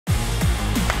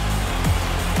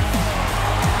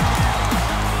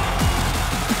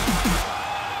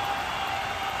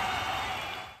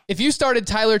If you started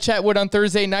Tyler Chatwood on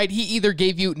Thursday night, he either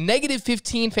gave you negative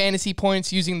 15 fantasy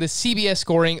points using the CBS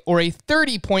scoring or a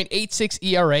 30.86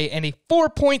 ERA and a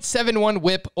 4.71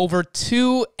 whip over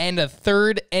 2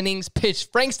 1/3 innings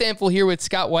pitched. Frank Stanfield here with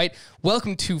Scott White.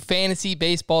 Welcome to Fantasy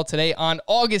Baseball today on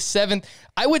August 7th.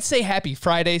 I would say happy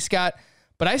Friday, Scott,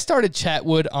 but I started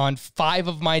Chatwood on 5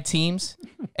 of my teams,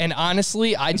 and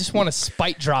honestly, I just want to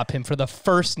spite drop him for the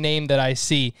first name that I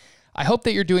see. I hope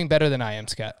that you're doing better than I am,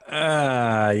 Scott.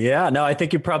 Yeah, no, I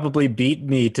think you probably beat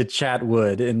me to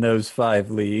Chatwood in those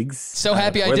 5 leagues. So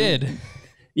happy I did.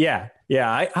 Yeah.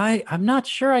 I'm not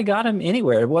sure I got him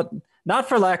anywhere. Not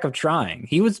for lack of trying.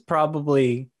 He's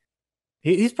probably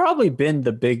been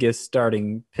the biggest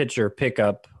starting pitcher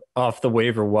pickup off the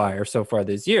waiver wire so far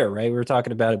this year, right? We were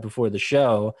talking about it before the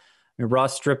show. I mean,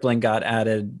 Ross Stripling got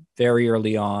added very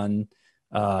early on.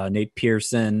 Nate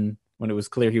Pearson, when it was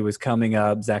clear he was coming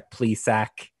up, Zach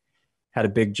Plesac had a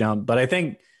big jump. But I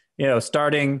think,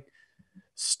 starting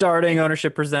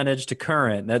ownership percentage to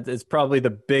current, that is probably the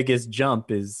biggest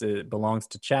jump. It belongs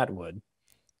to Chatwood.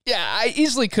 Yeah, I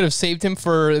easily could have saved him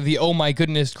for the oh my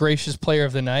goodness gracious player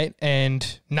of the night,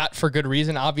 and not for good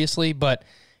reason, obviously, but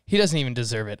he doesn't even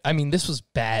deserve it. I mean, this was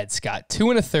bad, Scott. 2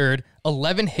 1/3,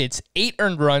 11 hits, 8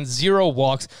 earned runs, 0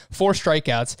 walks, 4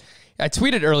 strikeouts. I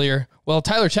tweeted earlier, well,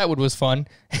 Tyler Chatwood was fun.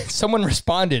 Someone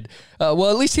responded,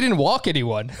 well, at least he didn't walk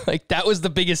anyone. Like, that was the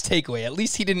biggest takeaway. At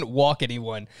least he didn't walk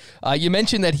anyone. You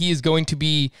mentioned that he is going to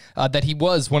be, that he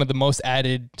was one of the most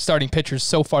added starting pitchers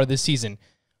so far this season.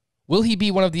 Will he be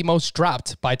one of the most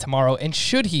dropped by tomorrow? And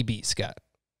should he be, Scott?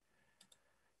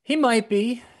 He might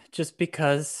be, just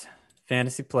because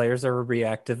fantasy players are a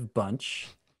reactive bunch.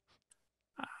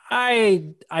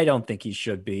 I don't think he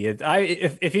should be.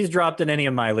 If he's dropped in any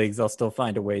of my leagues, I'll still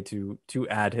find a way to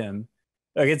add him.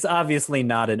 Like, it's obviously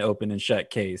not an open and shut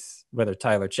case whether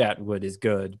Tyler Chatwood is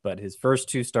good, but his first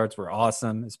 2 starts were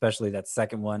awesome, especially that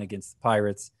second one against the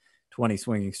Pirates, 20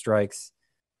 swinging strikes,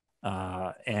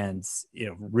 and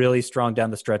really strong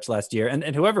down the stretch last year.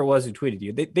 And whoever it was who tweeted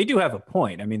you, they do have a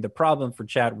point. I mean, the problem for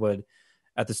Chatwood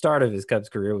at the start of his Cubs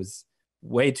career was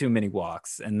way too many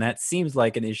walks, and that seems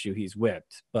like an issue he's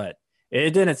whipped, but it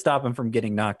didn't stop him from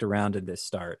getting knocked around in this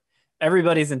start.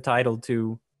 Everybody's entitled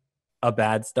to a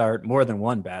bad start, more than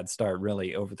one bad start,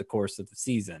 really, over the course of the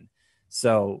season.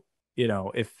 So,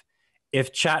 if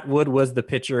Chatwood was the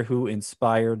pitcher who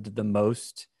inspired the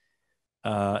most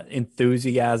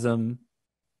enthusiasm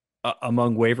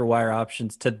among waiver wire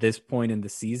options to this point in the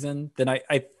season, then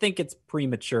I think it's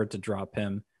premature to drop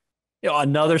him.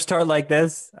 Another start like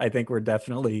this, I think we're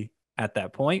definitely at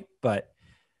that point. But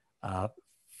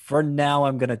for now,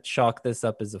 I'm going to chalk this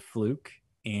up as a fluke.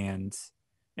 And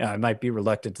I might be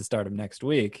reluctant to start him next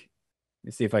week. Let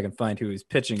me see if I can find who he's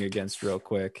pitching against real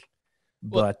quick.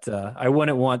 But I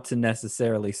wouldn't want to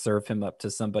necessarily serve him up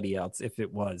to somebody else if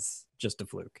it was just a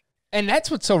fluke. And that's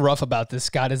what's so rough about this,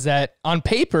 Scott, is that on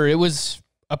paper, it was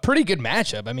a pretty good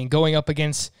matchup. I mean, going up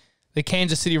against the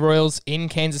Kansas City Royals in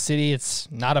Kansas City,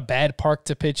 it's not a bad park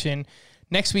to pitch in.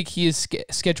 Next week, he is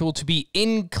scheduled to be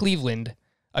in Cleveland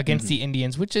against the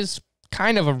Indians, which is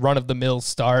kind of a run-of-the-mill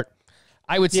start.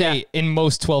 I would say in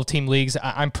most 12-team leagues,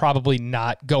 I'm probably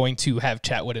not going to have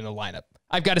Chatwood in the lineup.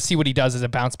 I've got to see what he does as a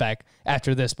bounce back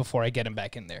after this before I get him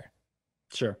back in there.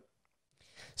 Sure.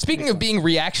 Speaking of being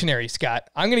reactionary, Scott,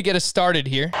 I'm going to get us started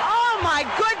here. Oh, my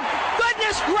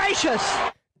goodness gracious.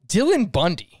 Dylan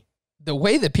Bundy. The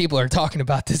way that people are talking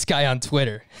about this guy on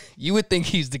Twitter, you would think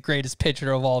he's the greatest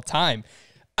pitcher of all time.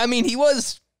 I mean, he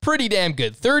was pretty damn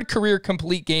good. 3rd career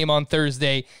complete game on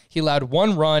Thursday. He allowed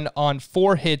 1 run on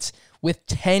 4 hits with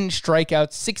 10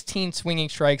 strikeouts, 16 swinging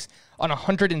strikes on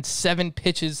 107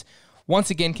 pitches. Once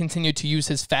again, continued to use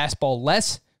his fastball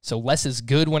less. So less is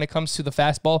good when it comes to the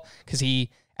fastball because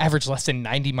he averaged less than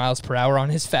 90 miles per hour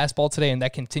on his fastball today, and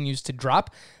that continues to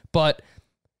drop. But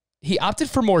he opted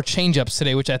for more changeups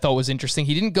today, which I thought was interesting.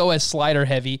 He didn't go as slider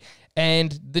heavy,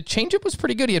 and the changeup was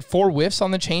pretty good. He had 4 whiffs on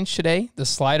the change today. The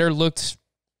slider looked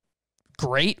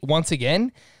great once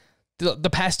again.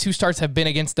 The past 2 starts have been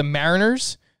against the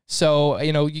Mariners, so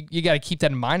you got to keep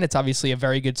that in mind. It's obviously a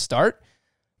very good start,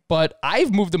 but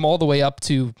I've moved him all the way up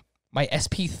to my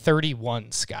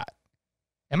SP31, Scott.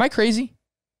 Am I crazy?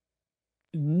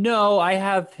 No, I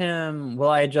have him. Well,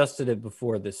 I adjusted it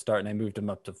before this start, and I moved him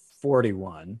up to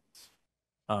 41.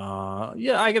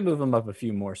 I could move him up a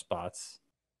few more spots.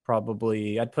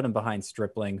 Probably, I'd put him behind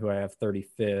Stripling, who I have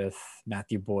 35th.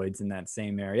 Matthew Boyd's in that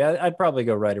same area. I'd probably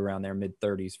go right around there,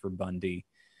 mid-30s for Bundy.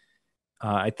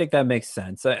 I think that makes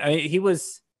sense. He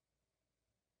was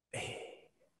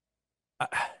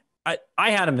I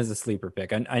had him as a sleeper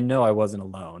pick. I know I wasn't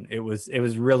alone. It was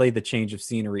really the change of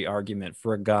scenery argument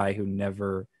for a guy who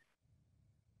never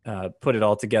put it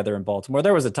all together in Baltimore.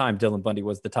 There was a time Dylan Bundy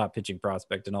was the top pitching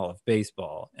prospect in all of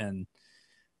baseball, and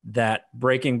that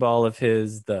breaking ball of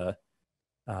his, the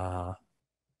uh,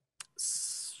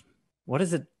 what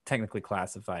is it technically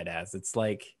classified as? It's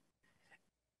like,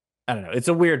 I don't know. It's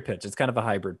a weird pitch. It's kind of a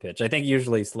hybrid pitch. I think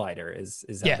usually slider is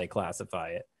how they classify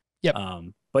it. Yep.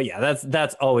 But yeah,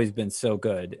 that's always been so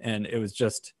good. And it was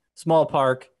just small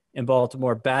park in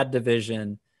Baltimore, bad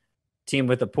division, team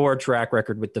with a poor track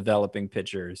record with developing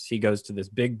pitchers. He goes to this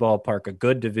big ballpark, a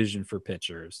good division for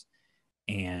pitchers,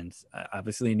 and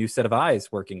obviously a new set of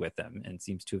eyes working with him, and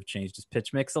seems to have changed his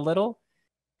pitch mix a little.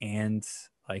 And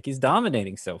like, he's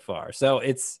dominating so far. So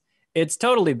it's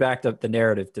totally backed up the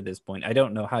narrative to this point. I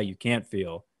don't know how you can't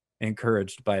feel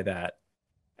encouraged by that.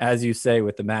 As you say,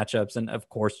 with the matchups, and of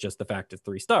course, just the fact of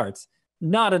 3 starts,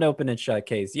 not an open and shut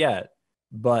case yet,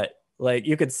 but like,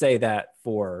 you could say that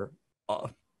for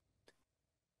all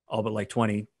but like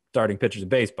 20 starting pitchers in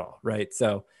baseball, right?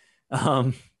 So,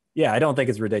 yeah, I don't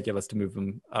think it's ridiculous to move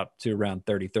him up to around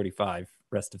 30, 35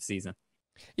 rest of season.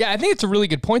 Yeah, I think it's a really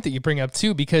good point that you bring up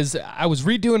too, because I was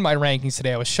redoing my rankings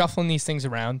today. I was shuffling these things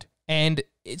around, and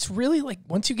it's really like,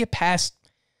 once you get past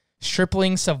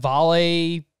Stripling,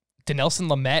 Savale, Dinelson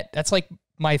Lamet, that's like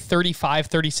my 35,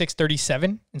 36,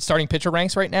 37 in starting pitcher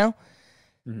ranks right now.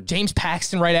 Mm-hmm. James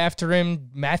Paxton right after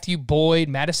him, Matthew Boyd,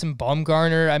 Madison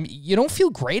Bumgarner. I mean, you don't feel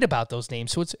great about those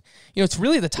names. So it's, it's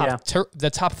really the top,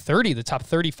 the top 30, the top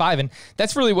 35. And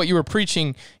that's really what you were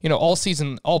preaching, all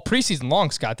season, all preseason long,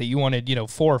 Scott, that you wanted,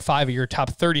 4 or 5 of your top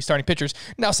 30 starting pitchers.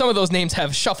 Now, some of those names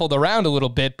have shuffled around a little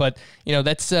bit, but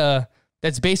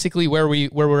that's basically where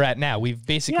we're at now. We've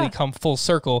basically come full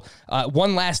circle.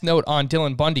 One last note on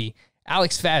Dylan Bundy.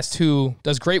 Alex Fast, who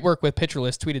does great work with Pitcher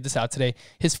List, tweeted this out today.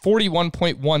 His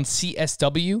 41.1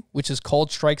 CSW, which is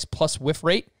called strikes plus whiff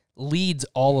rate, leads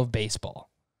all of baseball.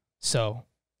 So,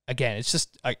 again, it's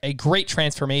just a great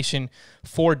transformation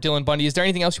for Dylan Bundy. Is there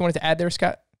anything else you wanted to add there,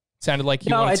 Scott? Sounded like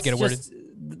you wanted to get a word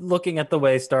in. Looking at the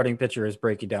way starting pitcher is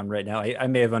breaking down right now, I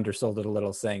may have undersold it a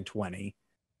little, saying 20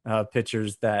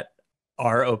 pitchers that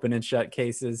are open and shut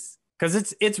cases,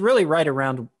 because it's really right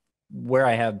around where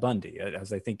I have Bundy,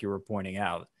 as I think you were pointing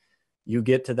out. You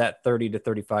get to that 30 to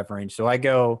 35 range. So I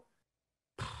go,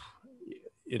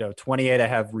 28, I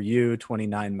have Ryu,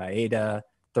 29, Maeda,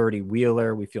 30,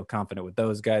 Wheeler. We feel confident with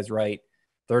those guys, right?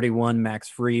 31, Max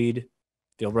Fried.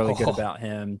 Feel really good about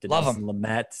him. Dinelson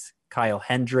Lamet, Kyle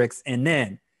Hendricks. And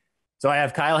then, so I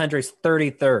have Kyle Hendricks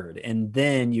 33rd, and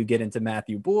then you get into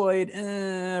Matthew Boyd,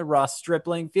 Ross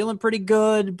Stripling, feeling pretty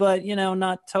good, but,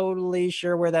 not totally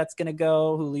sure where that's going to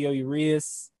go. Julio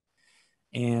Urias.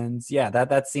 And yeah,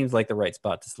 that seems like the right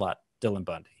spot to slot Dylan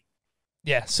Bundy.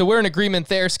 Yeah, so we're in agreement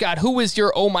there. Scott, who was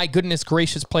your, oh my goodness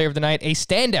gracious, player of the night, a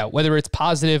standout, whether it's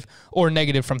positive or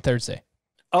negative from Thursday?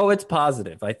 Oh, it's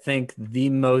positive. I think the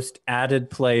most added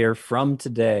player from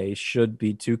today should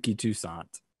be Touki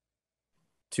Toussaint.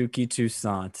 Touki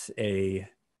Toussaint, a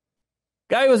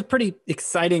guy who was a pretty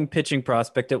exciting pitching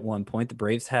prospect at one point. The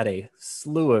Braves had a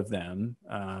slew of them.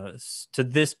 To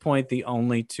this point, the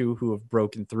only 2 who have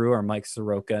broken through are Mike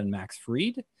Soroka and Max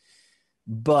Fried.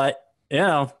 But,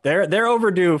 they're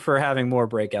overdue for having more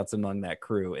breakouts among that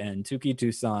crew. And Touki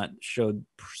Toussaint showed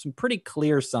some pretty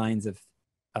clear signs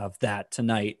of that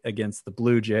tonight against the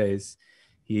Blue Jays.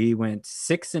 He went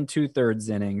 6 2/3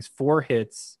 innings, 4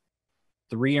 hits,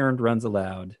 3 earned runs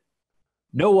allowed,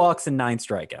 no walks, and 9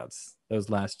 strikeouts. Those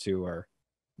last 2 are,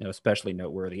 especially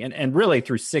noteworthy. And really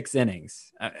through 6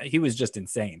 innings, he was just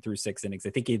insane through 6 innings. I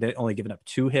think he'd only given up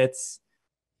 2 hits,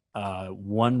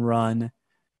 1 run.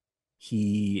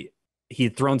 He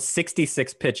had thrown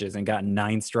 66 pitches and gotten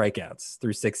 9 strikeouts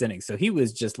through 6 innings. So he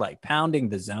was just like pounding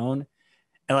the zone.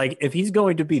 And like, if he's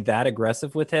going to be that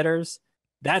aggressive with hitters,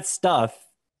 that stuff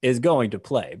is going to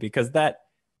play, because that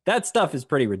stuff is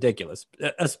pretty ridiculous,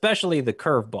 especially the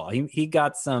curveball. He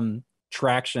got some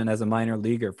traction as a minor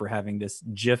leaguer for having this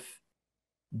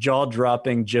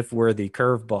jaw-dropping, GIF-worthy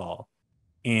curveball.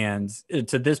 And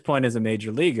to this point as a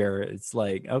major leaguer, it's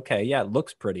like, okay, yeah, it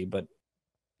looks pretty, but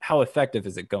how effective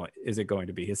is it going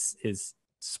to be? His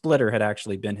splitter had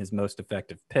actually been his most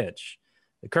effective pitch.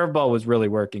 The curveball was really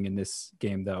working in this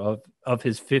game, though. Of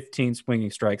his 15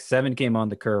 swinging strikes, 7 came on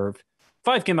the curve,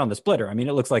 5 came on the splitter. I mean,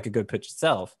 it looks like a good pitch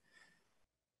itself.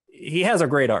 He has a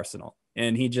great arsenal,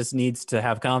 and he just needs to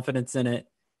have confidence in it.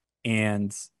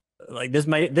 And like, this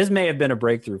may have been a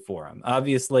breakthrough for him.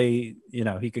 Obviously,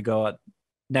 he could go out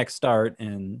next start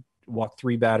and walk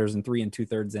 3 batters in 3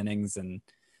 2/3 innings and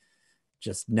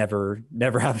just never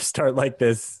have a start like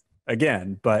this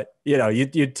again, but you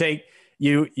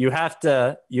have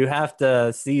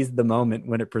to seize the moment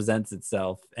when it presents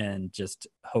itself and just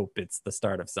hope it's the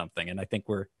start of something. And I think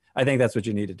that's what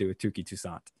you need to do with Tuki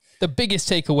Toussaint. The biggest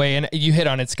takeaway, and you hit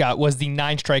on it, Scott, was the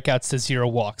 9 strikeouts to 0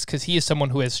 walks, because he is someone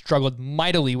who has struggled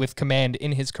mightily with command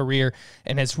in his career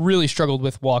and has really struggled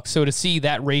with walks. So to see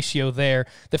that ratio there,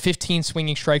 the 15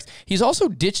 swinging strikes, he's also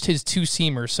ditched his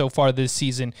 2-seamers so far this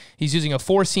season. He's using a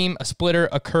 4-seam, a splitter,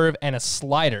 a curve, and a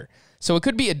slider. So it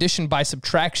could be addition by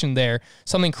subtraction there.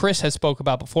 Something Chris has spoke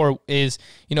about before is,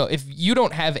 if you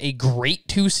don't have a great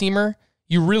 2-seamer,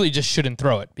 you really just shouldn't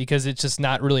throw it, because it's just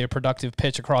not really a productive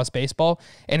pitch across baseball.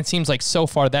 And it seems like so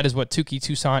far that is what Tuki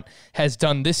Toussaint has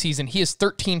done this season. He is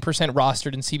 13%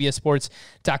 rostered in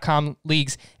CBSSports.com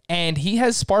leagues, and he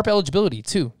has SPARP eligibility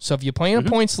too. So if you play in a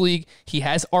points league, he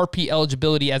has RP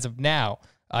eligibility as of now.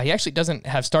 He actually doesn't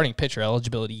have starting pitcher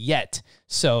eligibility yet.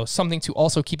 So something to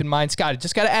also keep in mind. Scott, I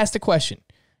just got to ask the question.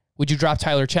 Would you drop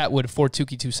Tyler Chatwood for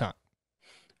Tuki Toussaint?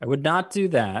 I would not do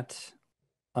that.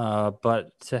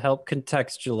 But to help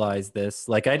contextualize this,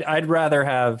 like I'd rather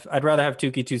have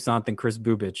Tuki Toussaint than Chris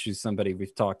Bubich, who's somebody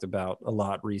we've talked about a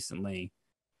lot recently.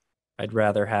 I'd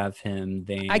rather have him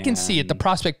than... I can see it. The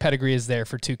prospect pedigree is there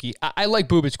for Tuki. I like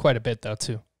Bubich quite a bit, though,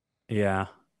 too. Yeah.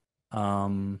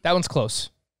 That one's close.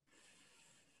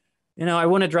 I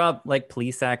wouldn't drop like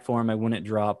Plesac for him. I wouldn't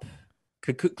drop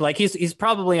like he's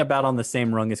probably about on the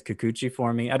same rung as Kikuchi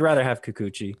for me. I'd rather have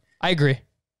Kikuchi. I agree.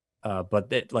 But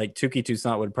Tuki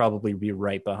Toussaint would probably be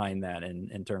right behind that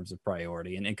in terms of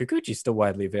priority. And Kikuchi's still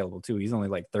widely available too. He's only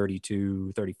like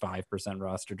 35%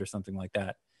 rostered or something like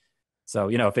that. So,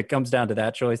 if it comes down to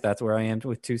that choice, that's where I am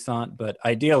with Toussaint. But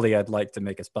ideally, I'd like to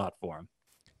make a spot for him.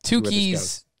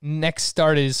 Tuki's next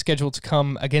start is scheduled to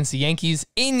come against the Yankees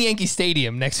in Yankee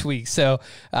Stadium next week. So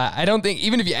I don't think,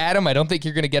 even if you add him, I don't think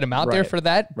you're going to get him out there for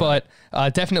that. But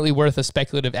definitely worth a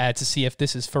speculative add to see if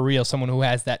this is for real, someone who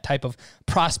has that type of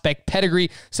prospect pedigree.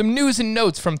 Some news and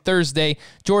notes from Thursday.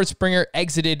 George Springer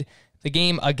exited the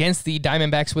game against the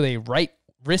Diamondbacks with a right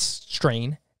wrist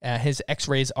strain. His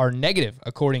x-rays are negative,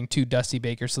 according to Dusty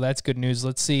Baker, so that's good news.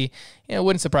 Let's see. It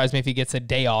wouldn't surprise me if he gets a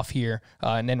day off here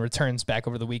and then returns back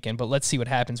over the weekend, but let's see what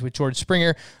happens with George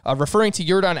Springer. Referring to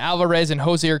Yordan Alvarez and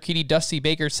Jose Urquidy, Dusty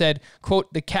Baker said,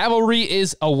 quote, "The cavalry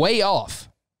is a way off."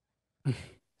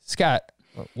 Scott,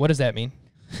 what does that mean?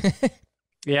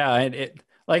 Yeah,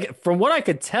 like from what I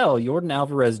could tell, Yordan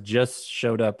Alvarez just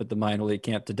showed up at the minor league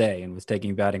camp today and was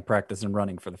taking batting practice and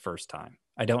running for the first time.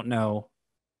 I don't know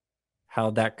how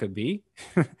that could be.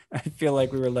 I feel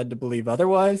like we were led to believe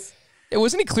otherwise.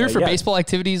 Wasn't he cleared for baseball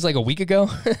activities like a week ago?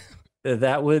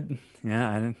 That would,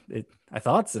 I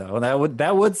thought so.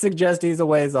 That would suggest he's a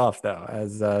ways off though,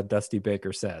 as Dusty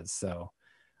Baker says. So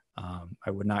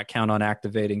I would not count on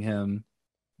activating him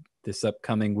this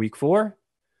upcoming week 4.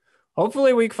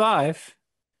 Hopefully week 5.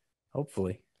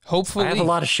 Hopefully. I have a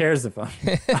lot of shares of him.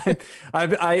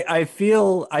 I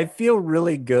feel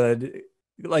really good.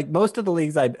 Like most of the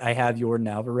leagues I have Yordan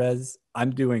Alvarez, I'm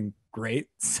doing great.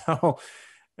 So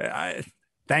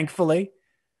thankfully,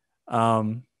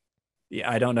 I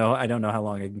don't know how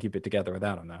long I can keep it together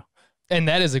without him though. And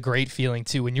that is a great feeling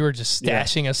too. When you were just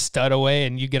stashing a stud away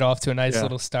and you get off to a nice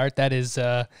little start, that is,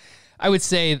 I would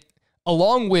say,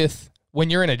 along with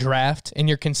when you're in a draft and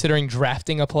you're considering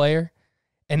drafting a player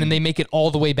and then they make it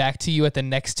all the way back to you at the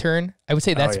next turn, I would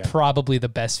say that's probably the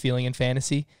best feeling in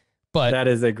fantasy. But that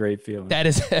is a great feeling. That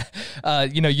is,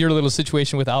 your little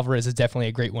situation with Alvarez is definitely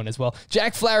a great one as well.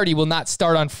 Jack Flaherty will not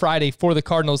start on Friday for the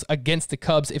Cardinals against the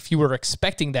Cubs. If you were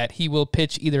expecting that, he will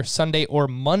pitch either Sunday or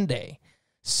Monday.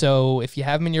 So if you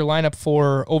have him in your lineup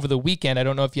for over the weekend, I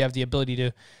don't know if you have the ability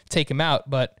to take him out,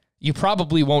 but you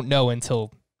probably won't know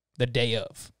until the day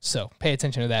of. So pay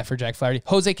attention to that for Jack Flaherty.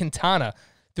 Jose Quintana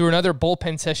threw another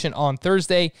bullpen session on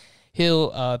Thursday.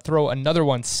 He'll throw another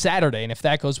one Saturday, and if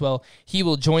that goes well, he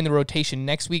will join the rotation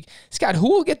next week. Scott, who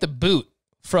will get the boot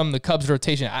from the Cubs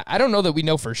rotation? I don't know that we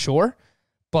know for sure,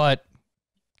 but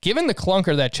given the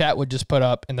clunker that Chatwood just put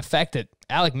up and the fact that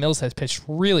Alec Mills has pitched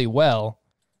really well,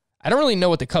 I don't really know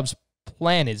what the Cubs'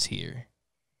 plan is here.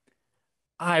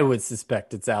 I would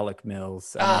suspect it's Alec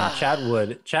Mills.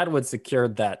 Chatwood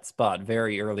secured that spot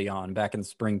very early on, back in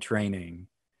spring training,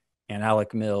 and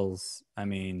Alec Mills,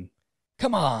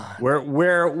 come on.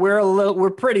 We're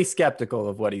pretty skeptical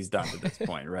of what he's done to this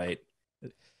point, right?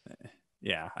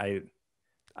 Yeah,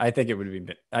 I think it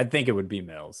would be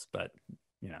Mills, but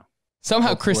Somehow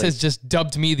hopefully. Chris has just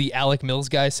dubbed me the Alec Mills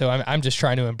guy, so I'm just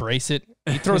trying to embrace it.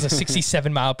 He throws a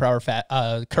 67 mile per hour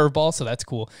curveball, so that's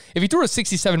cool. If he threw a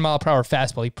 67 mile per hour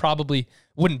fastball, he probably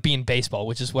wouldn't be in baseball,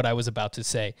 which is what I was about to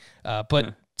say.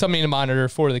 But something to monitor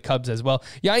for the Cubs as well.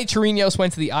 Yanni Chirinos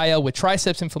went to the IL with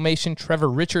triceps inflammation. Trevor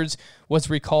Richards was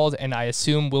recalled, and I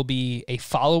assume will be a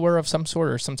follower of some sort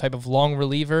or some type of long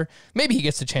reliever. Maybe he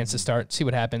gets a chance to start, see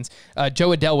what happens.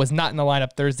 Joe Adell was not in the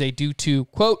lineup Thursday due to,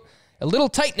 quote, a little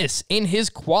tightness in his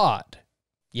quad.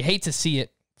 You hate to see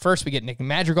it. First, we get Nick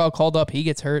Madrigal called up. He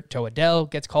gets hurt. Joe Adell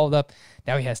gets called up.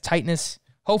 Now he has tightness.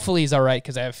 Hopefully he's all right,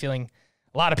 because I have a feeling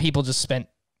a lot of people just spent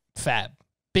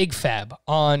big fab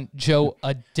on Joe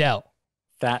Adell.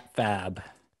 Fat fab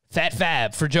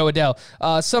for Joe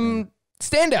Adell. Some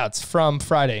standouts from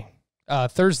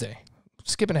Thursday.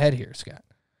 Skipping ahead here, Scott.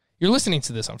 You're listening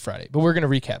to this on Friday, but we're going to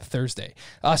recap Thursday.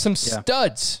 Some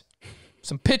studs,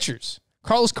 some pitchers.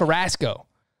 Carlos Carrasco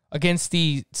against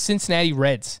the Cincinnati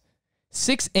Reds.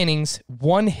 6 innings,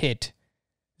 1 hit,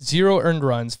 0 earned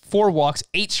runs, 4 walks,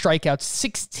 8 strikeouts,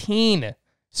 16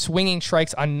 swinging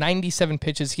strikes on 97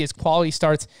 pitches. He has quality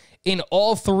starts in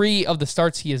all 3 of the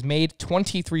starts he has made,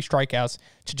 23 strikeouts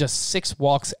to just 6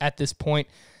 walks at this point.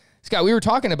 Scott, we were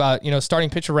talking about, starting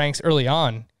pitcher ranks early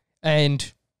on,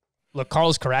 and look,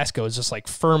 Carlos Carrasco is just like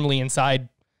firmly inside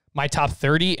my top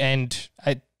 30, and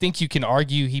I think you can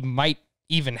argue he might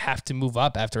even have to move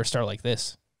up after a start like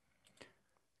this.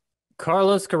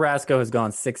 Carlos Carrasco has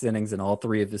gone 6 innings in all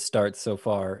 3 of his starts so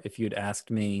far. If you'd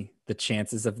asked me the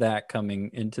chances of that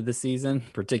coming into the season,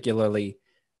 particularly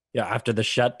after the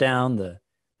shutdown, the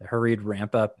hurried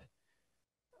ramp up,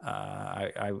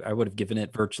 I would have given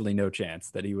it virtually no chance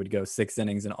that he would go 6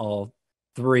 innings in all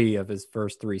 3 of his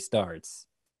first 3 starts.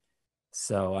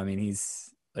 So, I mean,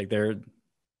 he's like, there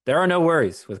are no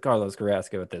worries with Carlos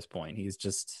Carrasco at this point. He's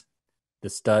just the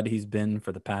stud he's been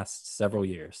for the past several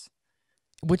years.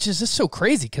 Which is just so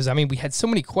crazy because, I mean, we had so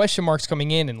many question marks coming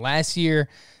in, and last year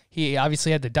he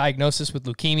obviously had the diagnosis with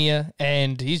leukemia,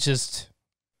 and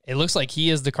it looks like he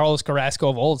is the Carlos Carrasco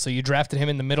of old. So you drafted him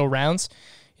in the middle rounds.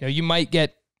 You might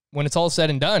get, when it's all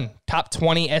said and done, top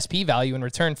 20 SP value in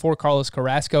return for Carlos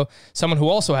Carrasco, someone who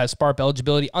also has SPARP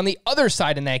eligibility. On the other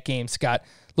side in that game, Scott,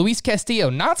 Luis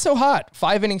Castillo, not so hot.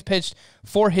 5 innings pitched,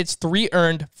 4 hits, 3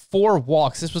 earned, 4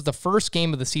 walks. This was the first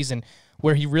game of the season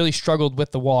where he really struggled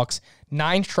with the walks.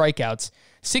 9 strikeouts,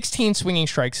 16 swinging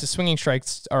strikes. His swinging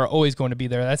strikes are always going to be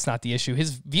there. That's not the issue.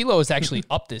 His velo is actually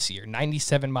up this year,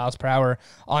 97 miles per hour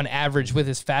on average with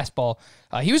his fastball.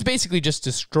 He was basically just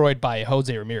destroyed by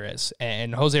Jose Ramirez,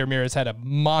 and Jose Ramirez had a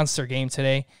monster game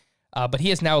today, but he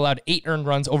has now allowed 8 earned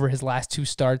runs over his last 2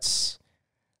 starts.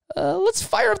 Let's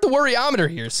fire up the worryometer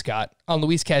here, Scott, on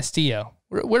Luis Castillo.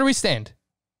 Where do we stand?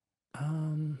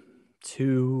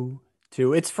 2.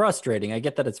 It's frustrating. I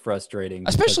get that it's frustrating.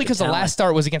 Especially because the last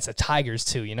start was against the Tigers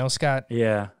too, Scott?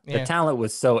 Yeah. The talent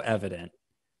was so evident.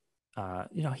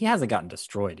 He hasn't gotten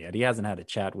destroyed yet. He hasn't had a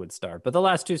Chatwood start. But the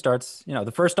last 2 starts,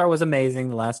 the first start was amazing.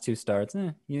 The last 2 starts,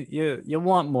 you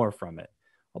want more from it.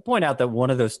 I'll point out that one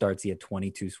of those starts, he had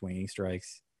 22 swinging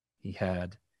strikes. He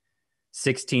had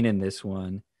 16 in this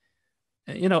one.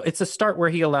 It's a start where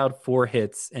he allowed 4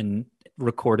 hits and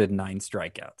recorded 9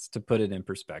 strikeouts, to put it in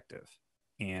perspective.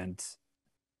 And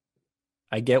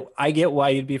I get why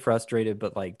you'd be frustrated,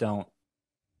 but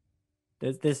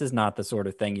this is not the sort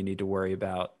of thing you need to worry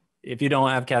about. If you don't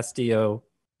have Castillo,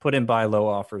 put in buy low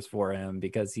offers for him,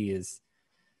 because he's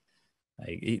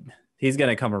going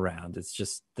to come around. It's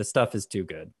just, the stuff is too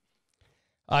good.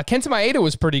 Kenta Maeda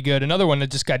was pretty good. Another one that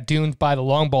just got doomed by the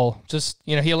long ball.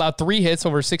 He allowed 3 hits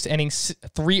over 6 innings,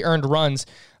 3 earned runs.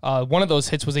 One of those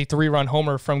hits was a 3-run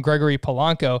homer from Gregory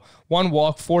Polanco. 1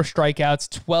 walk, 4 strikeouts,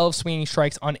 12 swinging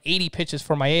strikes on 80 pitches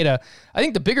for Maeda. I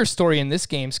think the bigger story in this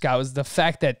game, Scott, was the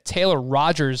fact that Taylor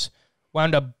Rogers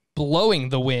wound up blowing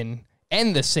the win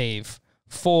and the save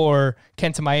for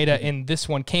Kenta Maeda in this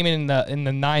one. Came in the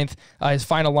 9th. His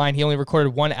final line, he only recorded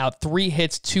 1 out, 3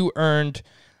 hits, 2 earned.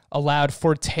 Allowed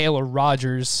for Taylor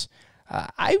Rogers.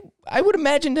 I would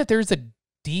imagine that there's a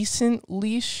decent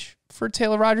leash for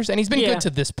Taylor Rogers, and he's been good to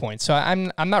this point, so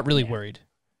I'm not really worried.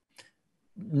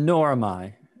 Nor am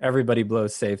I. Everybody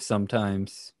blows safe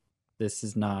sometimes. This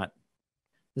does not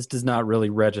really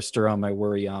register on my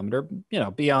worryometer.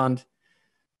 Beyond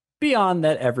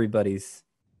that, everybody's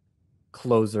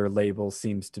closer label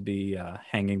seems to be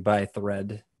hanging by a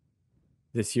thread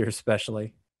this year,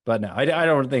 especially. But no, I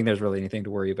don't think there's really anything to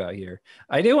worry about here.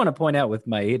 I do want to point out with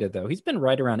Maeda, though, he's been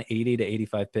right around 80 to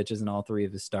 85 pitches in all 3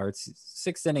 of his starts,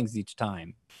 6 innings each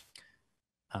time.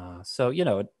 So,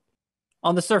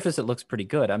 on the surface, it looks pretty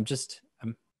good.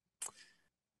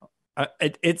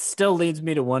 It still leads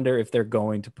me to wonder if they're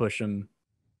going to push him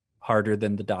harder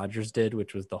than the Dodgers did,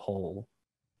 which was the whole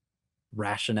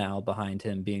rationale behind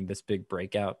him being this big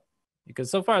breakout. Because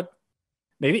so far,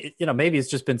 maybe it's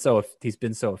just he's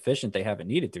been so efficient they haven't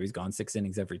needed to. He's gone 6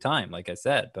 innings every time, like I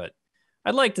said, but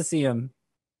I'd like to see him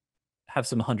have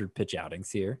some 100 pitch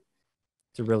outings here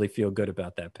to really feel good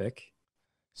about that pick.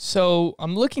 So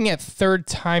I'm looking at third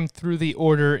time through the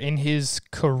order in his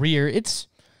career. It's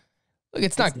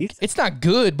not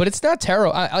good, but it's not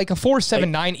terrible. Like a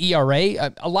 4.79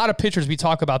 ERA. A lot of pitchers we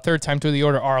talk about third time through the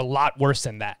order are a lot worse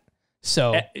than that.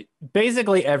 So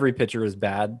basically every pitcher is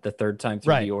bad the third time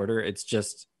through right. the order. It's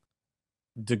just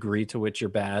degree to which you're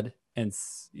bad. And,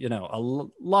 a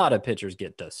lot of pitchers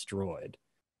get destroyed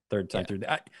third time through.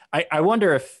 I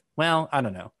wonder if, well, I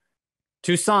don't know.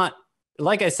 Toussaint,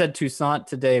 like I said, Toussaint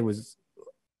today was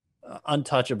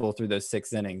untouchable through those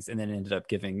 6 innings and then ended up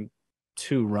giving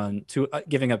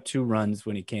up 2 runs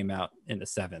when he came out in the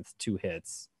 7th, 2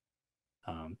 hits.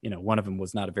 One of them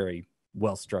was not a very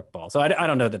well struck ball. So I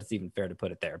don't know that it's even fair to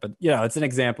put it there, but it's an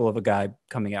example of a guy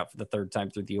coming out for the third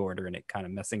time through the order and it kind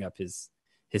of messing up his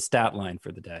stat line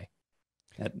for the day.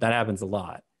 That happens a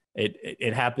lot.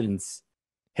 It happens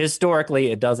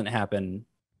historically. It doesn't happen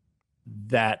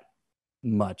that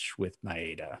much with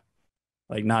Maeda,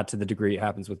 like not to the degree it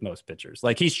happens with most pitchers.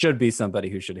 Like he should be somebody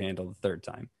who should handle the third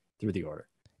time through the order.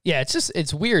 Yeah,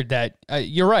 it's weird that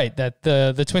you're right that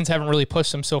the Twins haven't really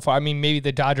pushed him so far. I mean, maybe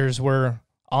the Dodgers were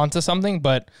onto something,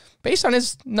 but based on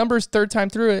his numbers third time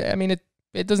through, I mean,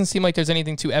 it doesn't seem like there's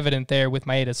anything too evident there with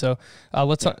Maeda. So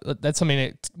that's something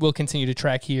that we'll continue to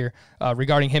track here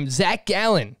regarding him. Zach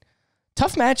Gallen,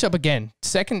 tough matchup again.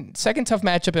 Second tough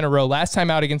matchup in a row. Last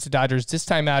time out against the Dodgers, this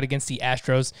time out against the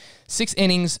Astros. 6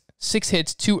 innings, 6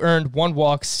 hits, 2 earned, 1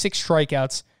 walk, 6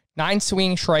 strikeouts. 9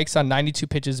 swinging strikes on 92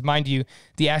 pitches. Mind you,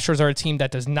 the Astros are a team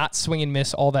that does not swing and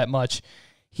miss all that much.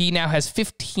 He now has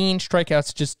 15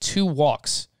 strikeouts, just 2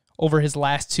 walks over his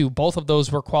last 2. Both of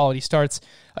those were quality starts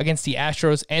against the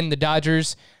Astros and the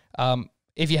Dodgers.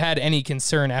 If you had any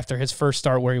concern after his first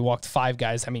start where he walked 5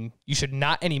 guys, I mean, you should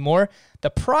not anymore. The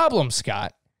problem,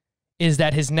 Scott, is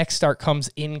that his next start comes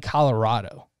in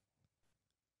Colorado.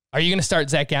 Are you going to start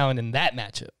Zach Gallen in that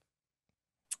matchup?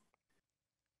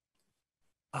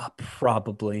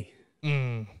 Probably.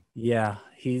 Yeah,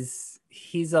 he's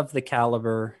of the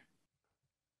caliber.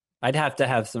 I'd have to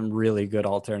have some really good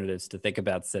alternatives to think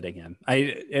about sitting him.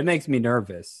 It makes me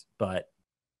nervous, but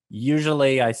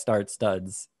usually I start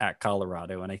studs at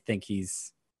Colorado, and I think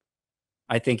he's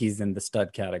in the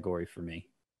stud category for me.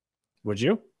 Would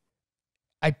you?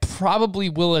 I probably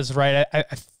will as right. I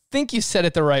think you said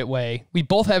it the right way. We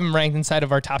both have him ranked inside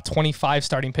of our top 25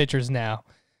 starting pitchers now.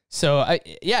 So,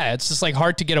 it's just like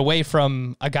hard to get away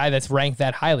from a guy that's ranked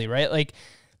that highly, right? Like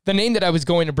the name that I was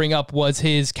going to bring up was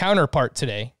his counterpart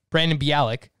today, Brandon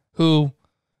Bialik, who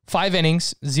 5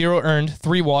 innings, 0 earned,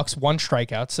 3 walks, 1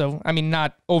 strikeout. So, I mean,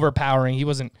 not overpowering. He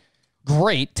wasn't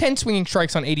great. 10 swinging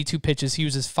strikes on 82 pitches. He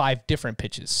uses 5 different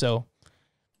pitches. So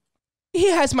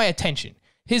he has my attention.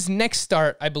 His next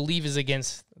start, I believe, is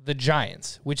against the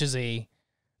Giants, which is a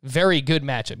very good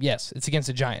matchup. Yes, it's against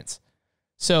the Giants.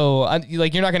 So,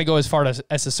 you're not going to go as far as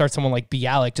to start someone like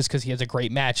Bialik just because he has a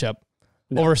great matchup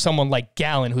over someone like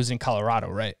Gallen who's in Colorado,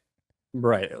 right?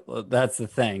 Right. Well, that's the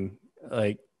thing.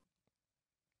 Like,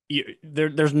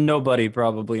 there's nobody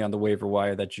probably on the waiver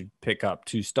wire that you'd pick up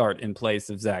to start in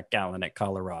place of Zach Gallen at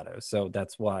Colorado. So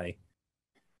that's why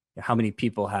how many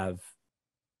people have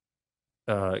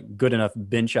good enough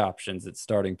bench options at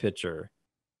starting pitcher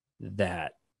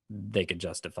that they could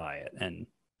justify it. And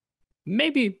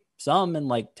maybe some in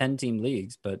like 10-team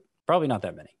leagues, but probably not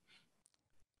that many.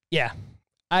 Yeah,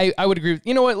 I would agree.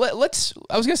 You know what?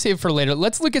 I was going to save it for later.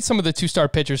 Let's look at some of the 2-star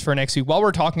pitchers for next week while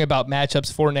we're talking about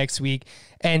matchups for next week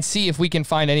and see if we can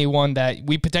find anyone that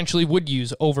we potentially would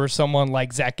use over someone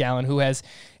like Zach Gallen who has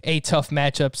a tough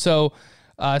matchup. So,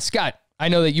 Scott, I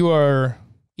know that you are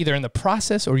either in the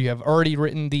process or you have already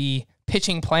written the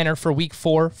pitching planner for week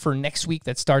 4 for next week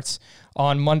that starts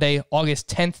on Monday, August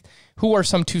 10th. Who are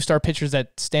some 2-star pitchers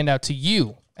that stand out to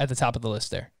you at the top of the list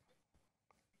there?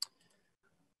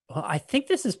 Well, I think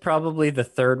this is probably the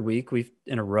 3rd week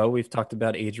in a row we've talked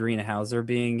about Adrian Hauser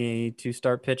being a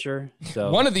 2-star pitcher.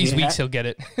 So one of these weeks he'll get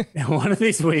it. One of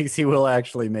these weeks he will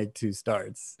actually make 2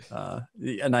 starts.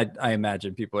 And I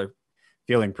imagine people are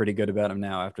feeling pretty good about him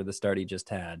now after the start he just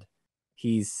had.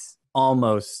 He's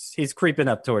creeping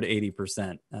up toward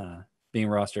 80%, being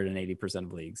rostered in 80%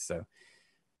 of leagues. So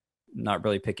not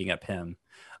really picking up him.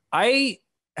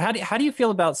 How do you feel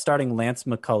about starting Lance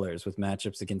McCullers with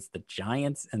matchups against the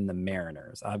Giants and the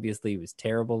Mariners? Obviously, he was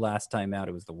terrible last time out.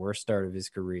 It was the worst start of his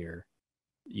career,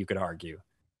 you could argue.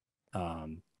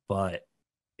 But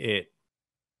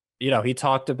he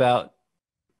talked about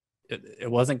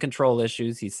it wasn't control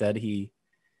issues. He said he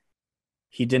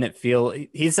he didn't feel,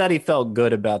 he said he felt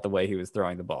good about the way he was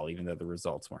throwing the ball, even though the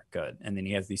results weren't good. And then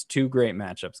he has these 2 great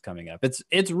matchups coming up.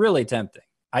 It's really tempting.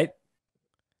 I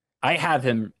have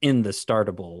him in the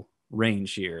startable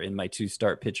range here in my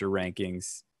 2-start pitcher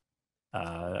rankings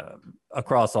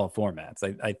across all formats.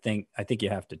 I think you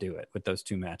have to do it with those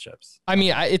 2 matchups. I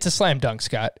mean, it's a slam dunk,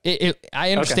 Scott.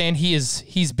 I understand he's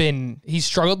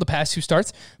struggled the past 2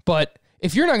 starts, but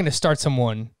if you're not going to start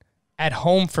someone at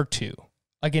home for 2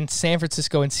 against San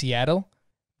Francisco and Seattle,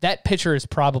 that pitcher is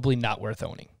probably not worth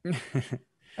owning.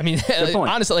 I mean,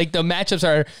 honestly, like the matchups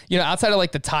are, outside of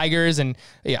like the Tigers and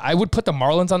I would put the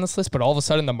Marlins on this list, but all of a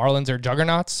sudden the Marlins are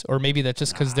juggernauts, or maybe that's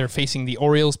just because they're facing the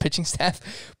Orioles pitching staff.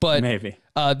 But maybe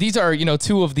these are,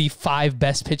 2 of the 5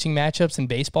 best pitching matchups in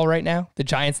baseball right now, the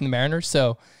Giants and the Mariners.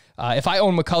 So if I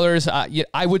own McCullers,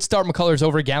 I would start McCullers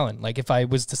over Gallen. Like if I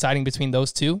was deciding between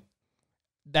those 2,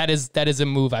 that is a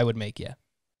move I would make. Yeah.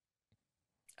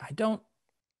 I don't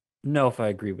know if I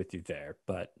agree with you there,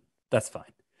 but that's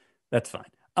fine. That's fine.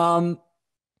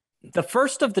 The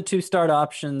first of the 2 start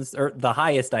options, or the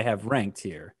highest I have ranked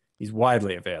here, he's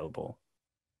widely available,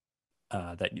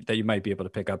 that you might be able to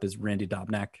pick up, is Randy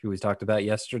Dobnak, who we talked about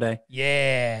yesterday.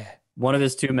 Yeah. One of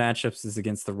his 2 matchups is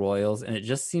against the Royals, and it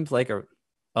just seems like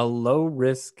a low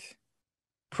risk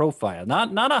profile.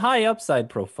 Not a high upside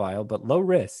profile, but low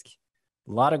risk.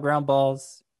 A lot of ground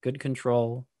balls, good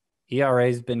control.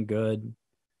 ERA's been good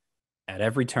at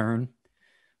every turn.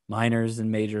 Minors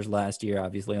and majors last year,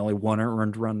 obviously only 1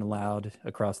 earned run allowed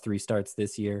across 3 starts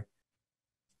this year.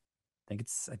 I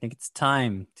think it's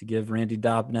time to give Randy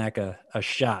Dobnak a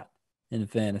shot in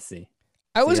fantasy.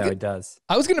 See how he does.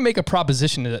 I was going to make a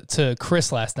proposition to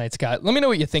Chris last night, Scott. Let me know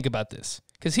what you think about this,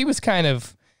 because he was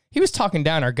talking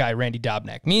down our guy Randy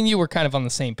Dobnak. Me and you were kind of on the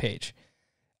same page.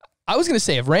 I was going to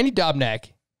say, if Randy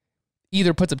Dobnak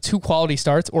either puts up 2 quality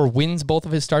starts or wins both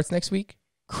of his starts next week,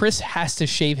 Chris has to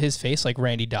shave his face like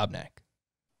Randy Dobnak.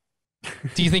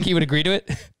 Do you think he would agree to it?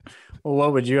 Well,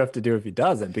 what would you have to do if he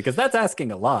doesn't? Because that's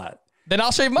asking a lot. Then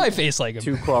I'll shave my face like him.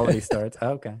 2 quality starts.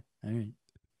 Okay. All right.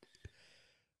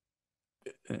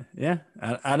 Yeah.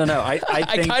 I don't know. I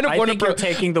think you're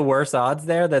taking the worse odds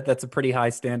there. That's a pretty high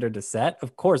standard to set.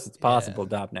 Of course, it's possible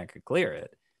Dobnak could clear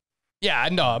it. Yeah,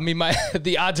 no. I mean,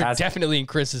 the odds are definitely in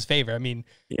Chris's favor. I mean,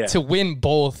 to win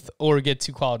both or get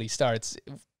 2 quality starts,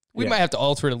 we might have to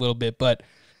alter it a little bit, but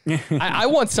I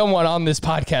want someone on this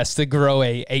podcast to grow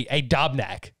a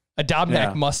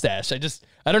Dobnak mustache.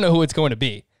 I don't know who it's going to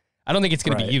be. I don't think it's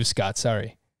going to be you, Scott.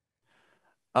 Sorry.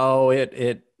 Oh,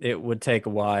 it would take a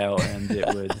while, and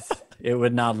it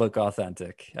would not look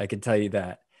authentic. I can tell you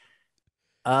that.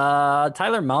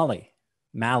 Tyler Malley.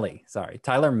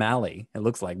 Tyler Malley. It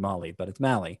looks like Molly, but it's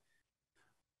Malley.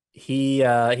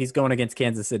 He's going against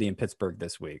Kansas City and Pittsburgh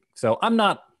this week. So I'm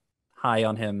not high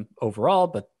on him overall,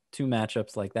 but 2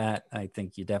 matchups like that, I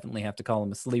think you definitely have to call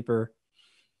him a sleeper.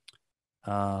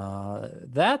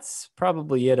 That's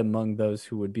probably it among those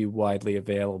who would be widely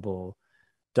available.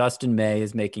 Dustin May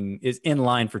is in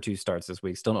line for 2 starts this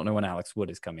week. Still don't know when Alex Wood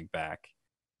is coming back,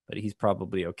 but he's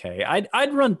probably okay.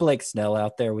 I'd run Blake Snell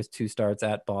out there with 2 starts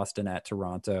at Boston, at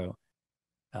Toronto.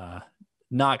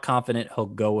 Not confident he'll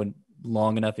go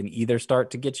long enough in either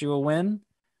start to get you a win,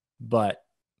 but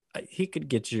he could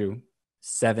get you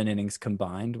 7 innings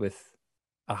combined with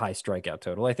a high strikeout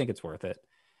total. I think it's worth it.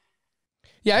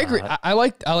 Yeah, I agree. I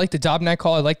like the Dobnak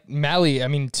call. I like Malley. I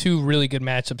mean, 2 really good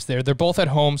matchups there. They're both at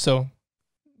home, so a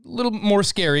little more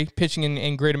scary pitching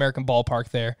in Great American Ballpark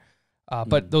there.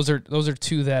 But those are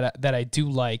 2 that I do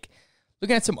like.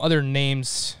 Looking at some other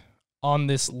names on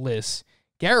this list,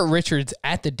 Garrett Richards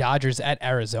at the Dodgers at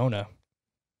Arizona.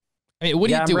 I mean, what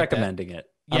do you do? I'm recommending it.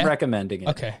 Yeah? I'm recommending it.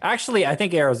 Okay. Actually, I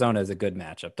think Arizona is a good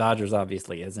matchup. Dodgers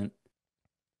obviously isn't,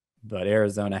 but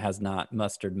Arizona has not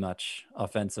mustered much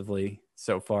offensively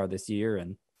so far this year.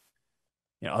 And,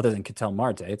 other than Ketel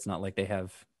Marte, it's not like they have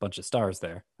a bunch of stars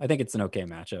there. I think it's an okay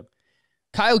matchup.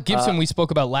 Kyle Gibson, we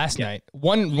spoke about last night.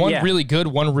 One really good,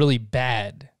 one really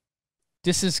bad.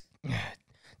 This is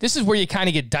where you kind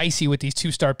of get dicey with these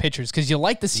 2-star pitchers, because you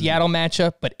like the Seattle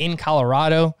matchup, but in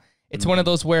Colorado, it's one of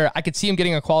those where I could see him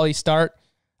getting a quality start.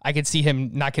 I could see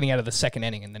him not getting out of the 2nd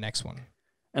inning in the next one.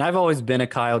 And I've always been a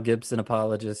Kyle Gibson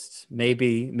apologist.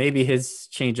 Maybe his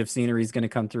change of scenery is going to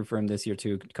come through for him this year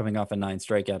too, coming off a 9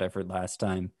 strikeout effort last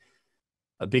time.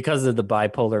 Because of the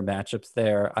bipolar matchups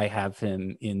there, I have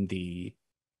him in the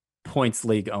points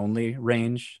league only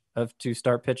range of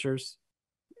 2-start pitchers.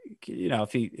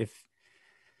 If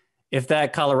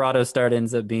that Colorado start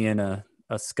ends up being a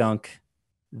skunk,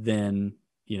 then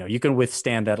you can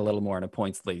withstand that a little more in a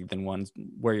points league than ones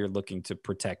where you're looking to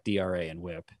protect DRA and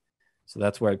WHIP. So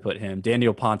that's where I put him.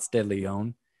 Daniel Ponce de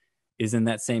Leon is in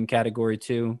that same category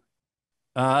too.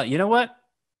 You know what?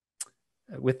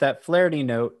 With that Flaherty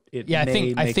note, I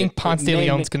think Ponce de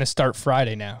Leon's going to start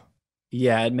Friday now.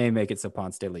 Yeah, it may make it so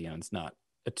Ponce de Leon's not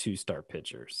a 2-star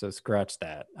pitcher. So scratch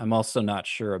that. I'm also not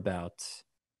sure about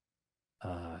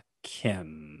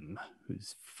Kim,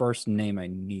 whose first name I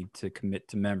need to commit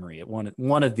to memory at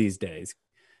one of these days.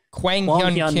 Kwang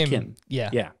Hyun Kim.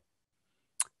 Yeah.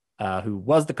 Who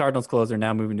was the Cardinals closer,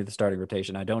 now moving to the starting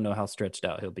rotation. I don't know how stretched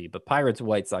out he'll be, but Pirates,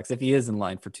 White Sox, if he is in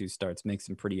line for 2 starts, makes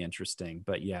him pretty interesting.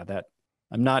 But yeah,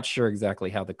 I'm not sure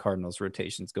exactly how the Cardinals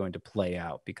rotation is going to play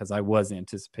out because I was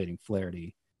anticipating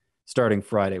Flaherty starting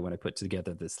Friday when I put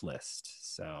together this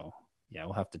list. So yeah,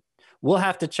 we'll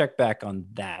have to check back on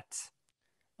that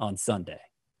on Sunday.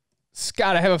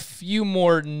 Scott, I have a few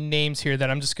more names here that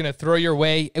I'm just going to throw your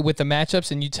way with the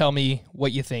matchups, and you tell me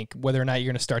what you think, whether or not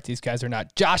you're going to start these guys or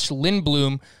not. Josh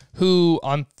Lindblom, who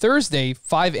on Thursday,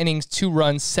 5 innings, 2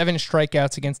 runs, 7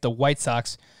 strikeouts against the White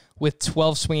Sox with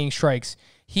 12 swinging strikes.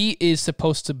 He is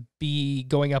supposed to be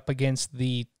going up against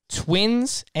the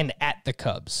Twins and at the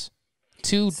Cubs.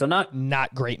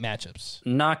 Not great matchups.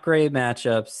 Not great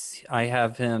matchups. I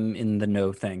have him in the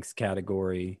no thanks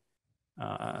category.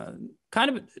 Kind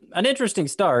of an interesting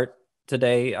start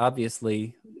today.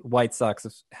 Obviously, White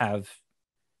Sox have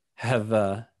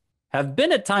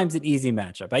been at times an easy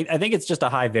matchup. I think it's just a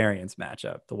high variance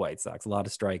matchup. The White Sox, a lot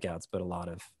of strikeouts, but a lot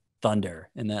of thunder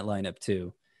in that lineup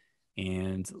too.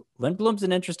 And Lindblom's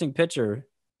an interesting pitcher.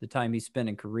 The time he spent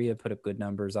in Korea put up good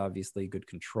numbers, obviously good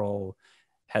control,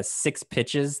 has 6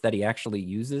 pitches that he actually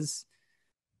uses.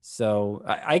 So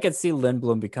I could see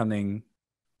Lindblom becoming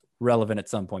relevant at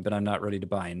some point, but I'm not ready to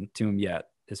buy into him yet,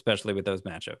 especially with those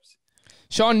matchups.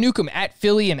 Sean Newcomb at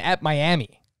Philly and at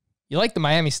Miami. You like the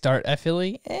Miami start at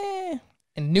Philly?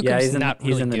 And Newcomb's he's in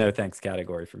really the good. no thanks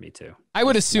category for me too. I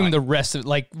would assume the rest of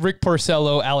like Rick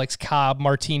Porcello, Alex Cobb,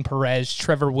 Martin Perez,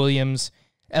 Trevor Williams,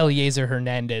 Eliezer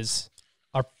Hernandez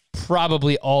are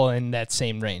probably all in that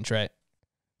same range, right?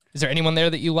 Is there anyone there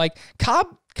that you like?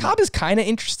 Cobb is kind of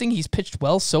interesting. He's pitched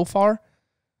well so far.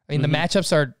 I mean, the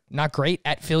matchups are not great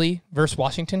at Philly versus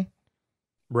Washington.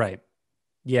 Right.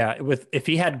 Yeah. If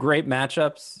he had great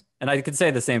matchups, and I could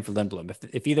say the same for Lindblom.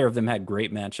 If either of them had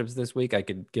great matchups this week, I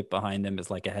could get behind them as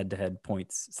like a head-to-head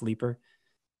points sleeper.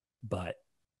 But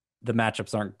the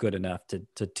matchups aren't good enough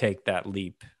to take that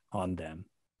leap on them.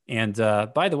 And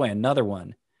by the way, another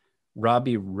one,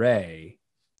 Robbie Ray,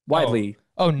 widely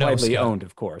owned,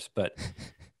 of course, but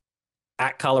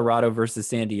at Colorado versus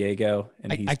San Diego,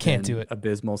 and I can't do it.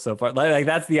 Abysmal so far. Like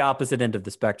that's the opposite end of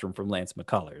the spectrum from Lance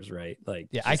McCullers, right? Like,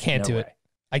 yeah, I can't do it.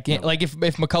 I can't. Like if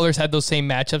McCullers had those same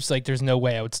matchups, like there's no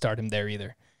way I would start him there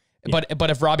either. Yeah.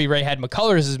 But if Robbie Ray had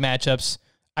McCullers' matchups,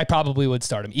 I probably would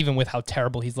start him, even with how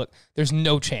terrible he's looked. There's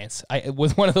no chance.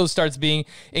 With one of those starts being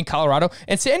in Colorado,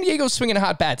 and San Diego's swinging a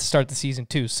hot bat to start the season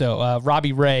too. So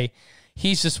Robbie Ray,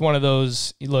 he's just one of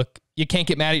those. Look, you can't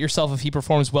get mad at yourself if he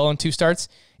performs well in 2 starts.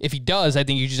 If he does, I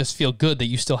think you just feel good that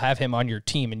you still have him on your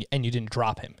team and you didn't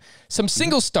drop him. Some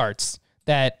single starts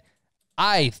that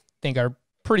I think are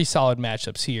pretty solid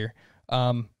matchups here.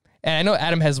 And I know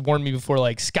Adam has warned me before,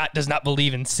 like Scott does not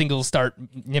believe in single start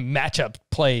matchup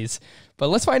plays, but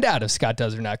let's find out if Scott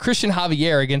does or not. Christian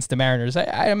Javier against the Mariners.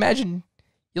 I imagine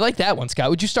you like that one, Scott.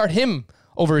 Would you start him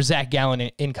over Zach Gallen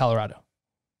in Colorado?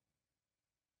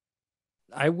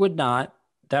 I would not.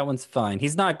 That one's fine.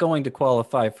 He's not going to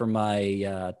qualify for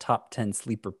my top 10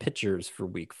 sleeper pitchers for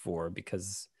week 4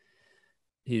 because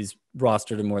he's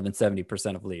rostered in more than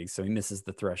 70% of leagues, so he misses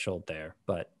the threshold there.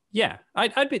 But yeah, I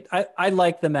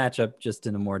like the matchup just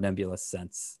in a more nebulous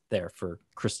sense there for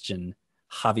Christian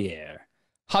Javier.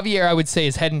 Javier, I would say,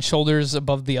 is head and shoulders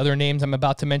above the other names I'm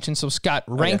about to mention. So, Scott,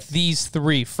 rank these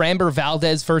 3. Framber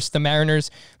Valdez versus the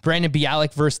Mariners, Brandon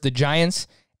Bialik versus the Giants,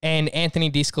 and Anthony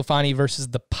DeSclafani versus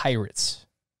the Pirates.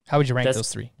 How would you rank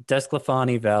those 3?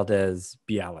 DeSclafani, Valdez,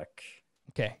 Bialik.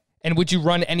 Okay. And would you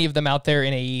run any of them out there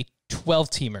in a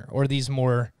 12-teamer, or are these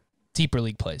more deeper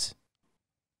league plays?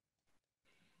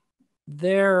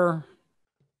 They're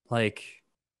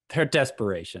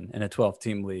desperation in a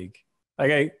 12-team league.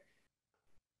 Like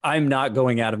I'm not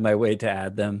going out of my way to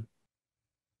add them.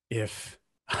 If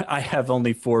I have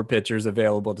only 4 pitchers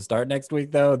available to start next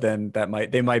week, though, then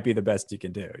they might be the best you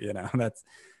can do. You know,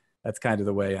 that's kind of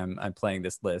the way I'm playing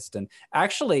this list. And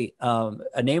actually,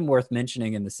 a name worth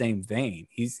mentioning in the same vein,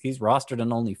 he's rostered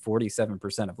in only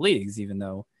 47% of leagues, even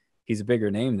though he's a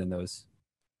bigger name than those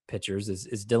pitchers,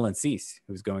 is Dylan Cease,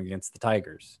 who's going against the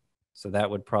Tigers. So that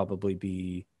would probably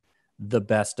be the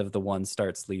best of the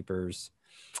 1-start sleepers.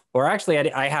 Or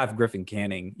actually, I have Griffin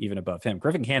Canning even above him.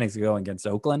 Griffin Canning's going against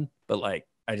Oakland, but like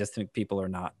I just think people are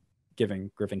not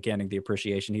giving Griffin Canning the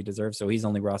appreciation he deserves. So he's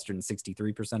only rostered in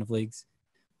 63% of leagues.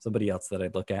 Somebody else that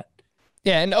I'd look at.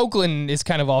 Yeah, and Oakland is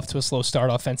kind of off to a slow start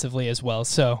offensively as well.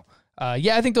 So,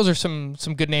 yeah, I think those are some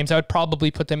good names. I would probably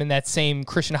put them in that same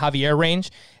Christian Javier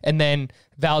range. And then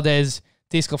Valdez,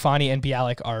 DeSclafani, and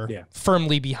Bialik are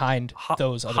firmly behind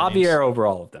those other names. Javier over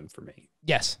all of them for me.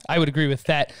 Yes, I would agree with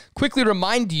that. Quickly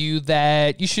remind you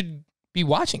that you should be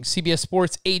watching CBS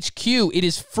Sports HQ. It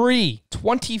is free,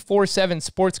 24/7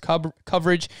 sports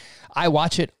coverage. I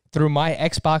watch it through my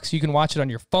Xbox. You can watch it on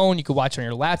your phone. You can watch it on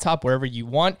your laptop, wherever you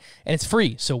want, and it's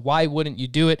free. So why wouldn't you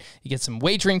do it? You get some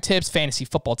wagering tips. Fantasy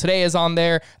Football Today is on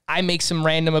there. I make some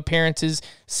random appearances.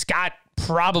 Scott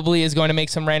probably is going to make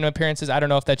some random appearances. I don't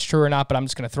know if that's true or not, but I'm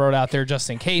just going to throw it out there just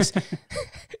in case.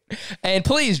 And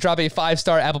please drop a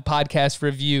 5-star Apple Podcast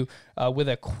review with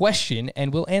a question,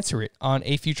 and we'll answer it on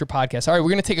a future podcast. All right, we're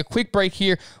going to take a quick break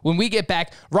here. When we get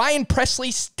back, Ryan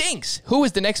Pressly stinks. Who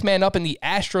is the next man up in the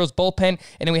Astros bullpen?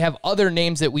 And then we have other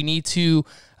names that we need to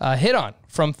hit on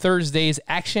from Thursday's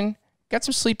action. Got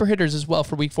some sleeper hitters as well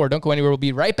for Week 4. Don't go anywhere. We'll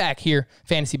be right back here,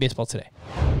 Fantasy Baseball Today.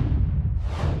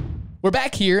 We're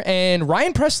back here, and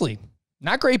Ryan Pressly,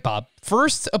 not great, Bob.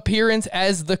 First appearance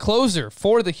as the closer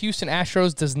for the Houston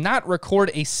Astros, does not record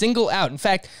a single out. In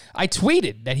fact, I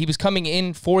tweeted that he was coming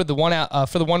in for the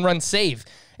one-run save,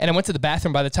 and I went to the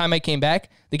bathroom. By the time I came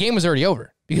back, the game was already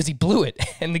over because he blew it,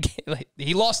 and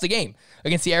he lost the game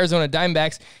against the Arizona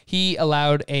Diamondbacks. He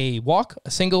allowed a walk, a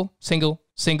single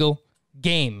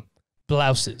game.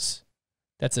 Blouses.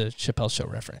 That's a Chappelle Show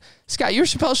reference. Scott, you're a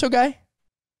Chappelle Show guy?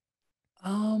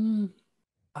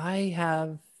 I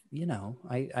have,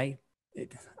 I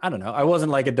don't know. I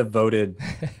wasn't like a devoted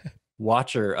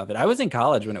watcher of it. I was in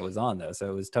college when it was on though. So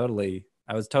I was totally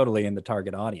in the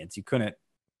target audience. You couldn't,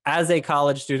 as a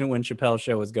college student, when Chappelle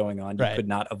Show was going on, you could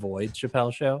not avoid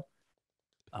Chappelle Show.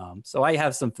 So I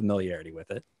have some familiarity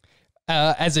with it.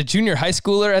 As a junior high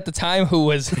schooler at the time who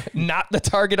was not the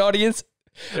target audience,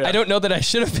 yeah. I don't know that I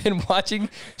should have been watching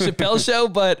Chappelle's Show,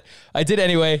 but I did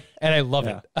anyway, and I love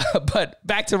it. But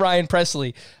back to Ryan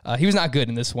Pressly. He was not good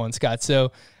in this one, Scott.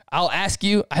 So I'll ask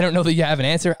you, I don't know that you have an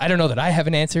answer. I don't know that I have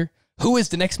an answer. Who is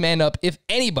the next man up, if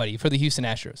anybody, for the Houston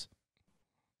Astros?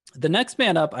 The next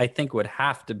man up, I think, would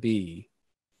have to be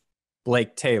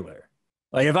Blake Taylor.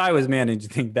 Like, if I was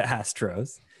managing the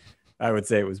Astros, I would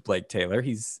say it was Blake Taylor.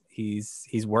 He's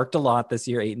worked a lot this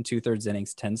year, 8 2/3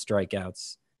 innings, 10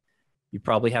 strikeouts. You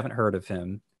probably haven't heard of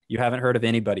him. You haven't heard of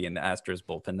anybody in the Astros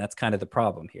bullpen. That's kind of the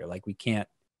problem here. Like, we can't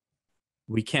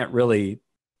really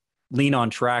lean on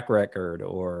track record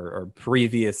or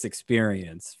previous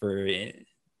experience for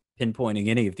pinpointing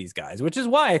any of these guys, which is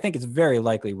why I think it's very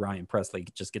likely Ryan Pressly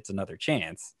just gets another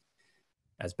chance,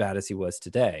 as bad as he was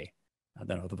today. I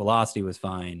don't know. The velocity was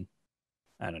fine.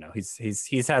 I don't know.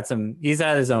 He's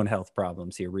had his own health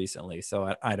problems here recently.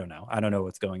 So I don't know. I don't know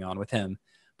what's going on with him.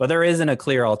 But there isn't a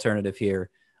clear alternative here.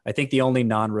 I think the only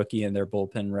non-rookie in their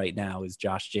bullpen right now is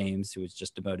Josh James, who was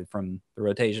just demoted from the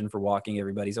rotation for walking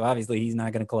everybody. So obviously he's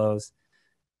not going to close.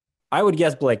 I would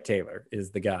guess Blake Taylor is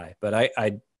the guy, but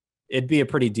it'd be a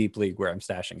pretty deep league where I'm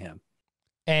stashing him.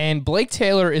 And Blake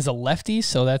Taylor is a lefty,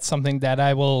 so that's something that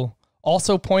I will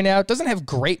also point out. Doesn't have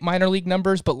great minor league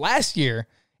numbers, but last year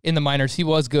in the minors, he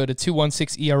was good, a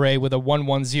 2.16 ERA with a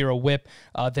 1.10 whip.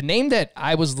 The name that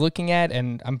I was looking at,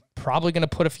 and I'm probably going to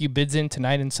put a few bids in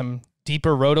tonight in some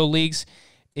deeper roto leagues,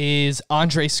 is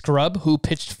Andre Scrub, who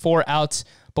pitched 4 outs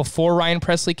before Ryan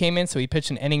Pressly came in. So he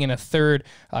pitched an inning and a third,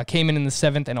 came in the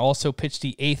 7th, and also pitched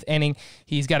the 8th inning.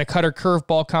 He's got a cutter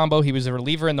curveball combo. He was a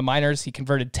reliever in the minors. He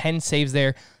converted 10 saves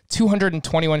there,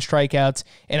 221 strikeouts,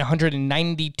 and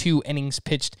 192 innings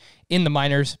pitched in the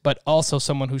minors, but also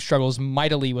someone who struggles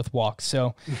mightily with walks.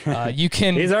 So you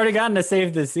can... He's already gotten a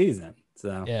save this season.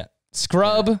 So yeah.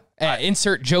 Scrub,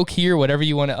 insert joke here, whatever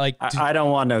you want to like. I don't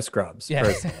want no scrubs,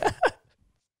 personally.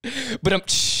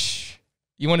 But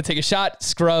you want to take a shot?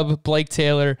 Scrub, Blake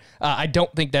Taylor. I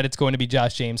don't think that it's going to be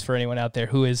Josh James for anyone out there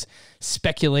who is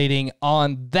speculating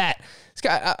on that.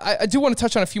 Scott, I do want to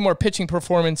touch on a few more pitching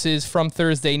performances from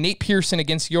Thursday. Nate Pearson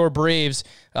against your Braves.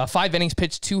 5 innings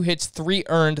pitched, 2 hits, 3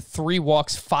 earned, 3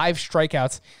 walks, 5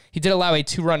 strikeouts. He did allow a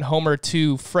 2-run homer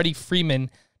to Freddie Freeman,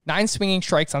 9 swinging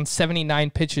strikes on 79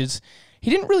 pitches.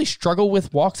 He didn't really struggle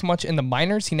with walks much in the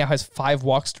minors. He now has 5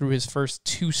 walks through his first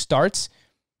 2 starts.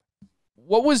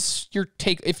 What was your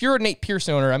take? If you're a Nate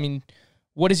Pearson owner, I mean,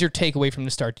 what is your takeaway from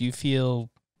the start? Do you feel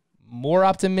more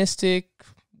optimistic?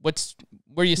 Where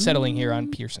are you settling here on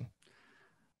Pearson?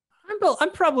 I'm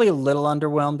I'm probably a little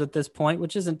underwhelmed at this point,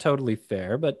 which isn't totally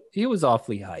fair, but he was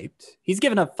awfully hyped. He's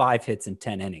given up 5 hits in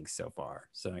 10 innings so far.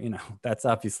 So, that's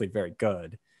obviously very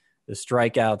good. The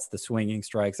strikeouts, the swinging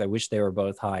strikes, I wish they were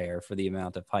both higher for the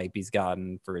amount of hype he's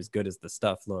gotten, for as good as the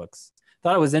stuff looks.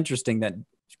 Thought it was interesting that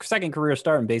second career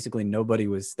start and basically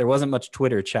there wasn't much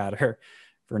Twitter chatter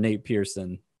for Nate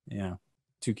Pearson. Yeah.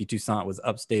 Touki Toussaint was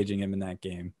upstaging him in that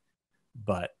game,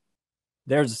 but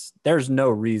there's no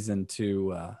reason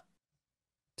to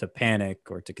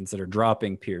panic or to consider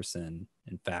dropping Pearson.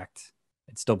 In fact,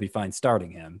 I'd still be fine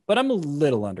starting him, but I'm a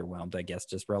little underwhelmed, I guess,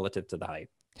 just relative to the hype.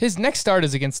 His next start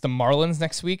is against the Marlins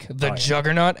next week,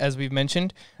 Juggernaut, as we've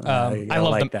mentioned. I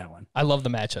love that one. I love the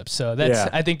matchup, so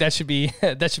I think that should be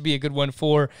a good one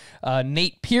for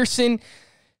Nate Pearson.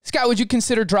 Scott, would you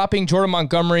consider dropping Jordan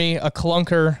Montgomery, a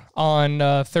clunker,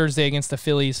 on Thursday against the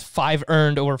Phillies, 5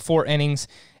 earned over 4 innings,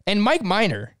 and Mike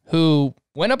Minor, who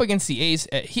went up against the A's?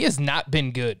 He has not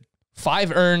been good.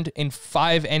 5 earned in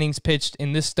 5 innings pitched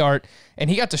in this start, and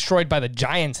he got destroyed by the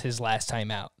Giants his last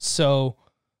time out. So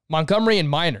Montgomery and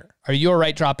Minor, are you all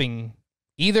right dropping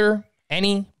either,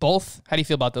 any, both? How do you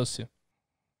feel about those two?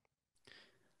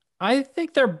 I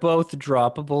think they're both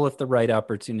droppable if the right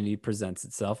opportunity presents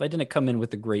itself. I didn't come in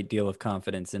with a great deal of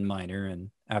confidence in Minor, and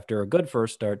after a good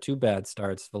first start, 2 bad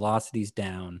starts, velocity's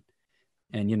down,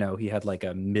 and he had like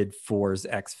a mid-4s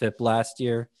xFIP last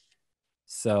year.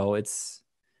 So it's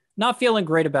not feeling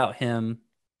great about him.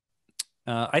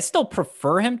 I still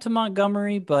prefer him to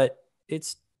Montgomery, but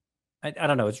I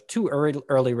don't know. It's too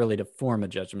early really to form a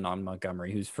judgment on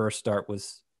Montgomery, whose first start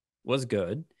was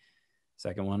good.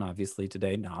 Second one, obviously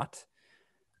today, not.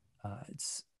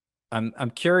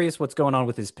 I'm curious what's going on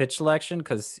with his pitch selection,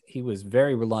 because he was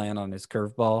very reliant on his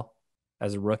curveball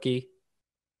as a rookie,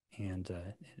 and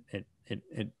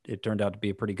it turned out to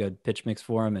be a pretty good pitch mix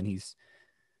for him, and he's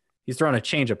throwing a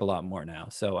changeup a lot more now.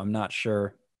 So I'm not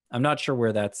sure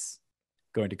where that's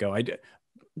going to go.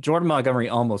 Jordan Montgomery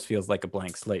almost feels like a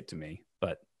blank slate to me,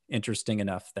 but interesting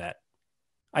enough that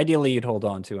ideally you'd hold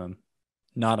on to him,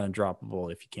 not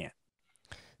undroppable if you can.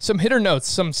 Some hitter notes,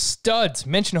 some studs.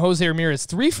 Mention Jose Ramirez,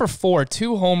 3 for 4,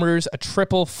 2 homers, a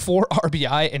triple, 4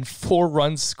 RBI, and 4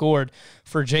 runs scored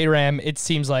for J-Ram. It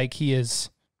seems like he is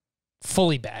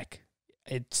fully back.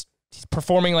 He's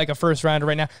performing like a first rounder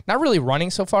right now. Not really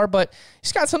running so far, but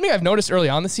Scott, something I've noticed early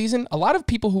on the season, a lot of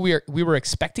people who we were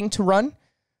expecting to run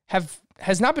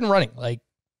has not been running. Like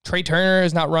Trey Turner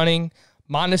is not running.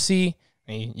 Mondesi,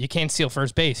 you can't steal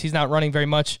first base. He's not running very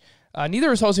much.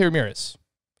 Neither is Jose Ramirez.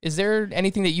 Is there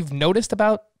anything that you've noticed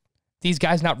about these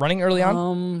guys not running early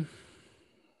on?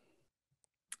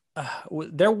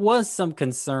 There was some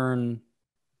concern.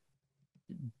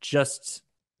 Just,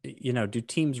 do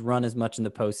teams run as much in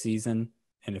the postseason?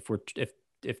 And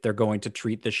if they're going to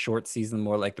treat this short season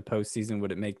more like the postseason,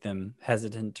 would it make them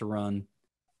hesitant to run?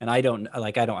 And I don't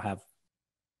have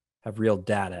real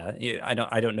data.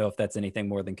 I don't know if that's anything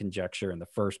more than conjecture in the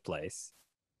first place.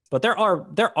 But there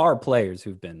are players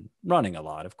who've been running a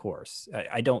lot, of course.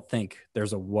 I don't think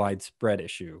there's a widespread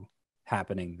issue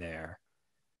happening there.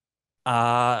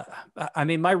 My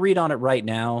read on it right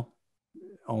now,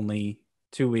 only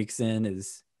 2 weeks in,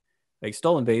 is like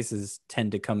stolen bases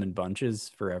tend to come in bunches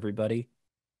for everybody.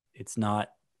 It's not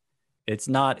this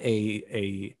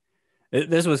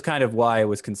was kind of why I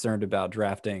was concerned about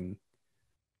drafting.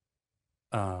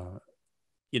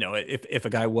 If a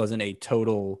guy wasn't a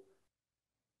total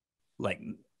like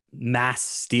mass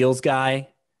steals guy,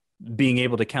 being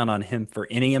able to count on him for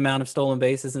any amount of stolen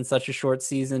bases in such a short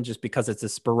season, just because it's a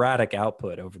sporadic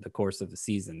output over the course of the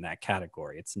season, that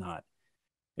category. It's not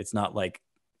like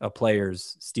a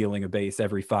player's stealing a base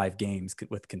every 5 games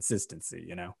with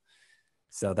consistency,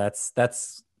 So that's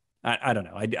I don't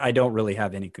know. I don't really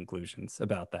have any conclusions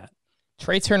about that.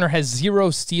 Trey Turner has 0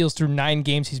 steals through 9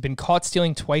 games. He's been caught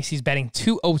stealing twice. He's batting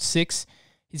 .206.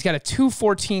 He's got a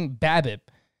 .214 BABIP.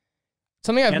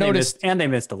 Something I've noticed... They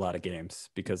missed a lot of games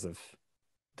because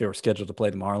they were scheduled to play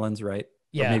the Marlins, right?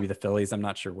 Yeah. Or maybe the Phillies. I'm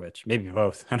not sure which. Maybe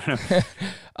both. I don't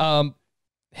know.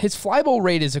 His fly ball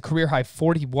rate is a career high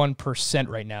 41%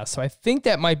 right now, so I think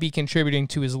that might be contributing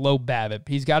to his low BABIP.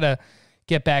 He's got to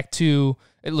get back to...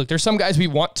 Look, there's some guys we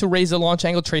want to raise the launch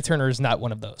angle. Trey Turner is not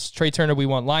one of those. Trey Turner, we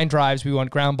want line drives, we want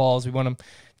ground balls, we want him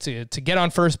to get on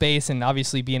first base and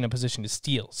obviously be in a position to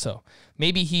steal. So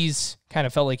maybe he's kind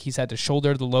of felt like he's had to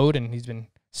shoulder the load and he's been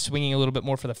swinging a little bit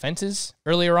more for the fences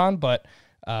earlier on, but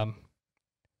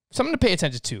something to pay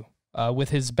attention to with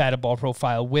his batted ball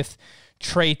profile with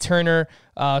Trey Turner.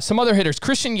 Some other hitters,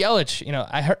 Christian Yelich.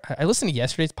 I listened to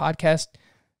yesterday's podcast.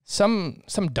 Some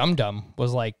dum-dum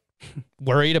was like,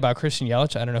 worried about Christian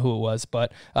Yelich. I don't know who it was,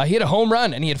 but he had a home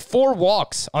run and he had 4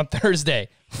 walks on Thursday.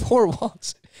 4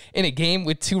 walks in a game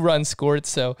with 2 runs scored.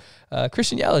 So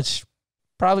Christian Yelich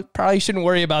probably shouldn't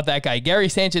worry about that guy. Gary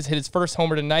Sanchez hit his first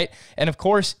homer tonight, and of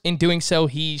course, in doing so,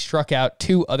 he struck out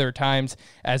 2 other times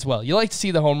as well. You like to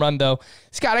see the home run, though.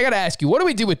 Scott, I got to ask you, what do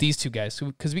we do with these 2 guys?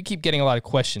 Because we keep getting a lot of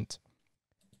questions.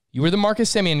 You were the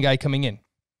Marcus Semien guy coming in.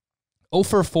 0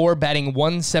 for 4, batting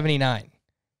 179.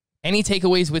 Any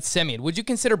takeaways with Semien? Would you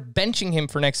consider benching him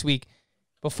for next week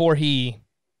before he,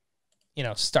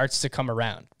 starts to come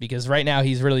around? Because right now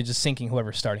he's really just sinking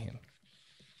whoever's starting him.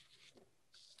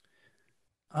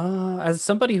 As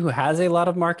somebody who has a lot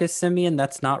of Marcus Semien,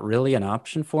 that's not really an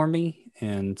option for me.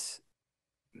 And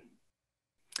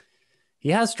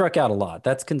he has struck out a lot.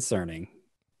 That's concerning.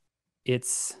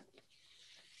 It's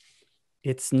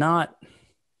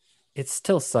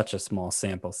still such a small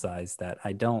sample size that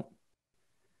I'm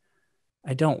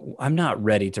not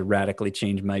ready to radically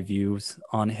change my views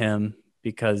on him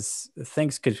because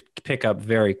things could pick up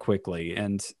very quickly.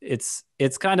 And it's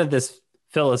kind of this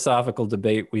philosophical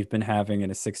debate we've been having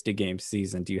in a 60-game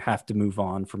season. Do you have to move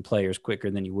on from players quicker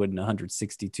than you would in a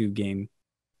 162 game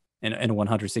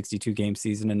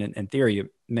season? And in theory, it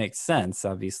makes sense.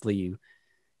 Obviously,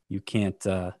 you can't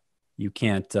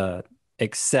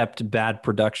accept bad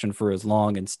production for as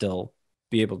long and still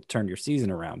be able to turn your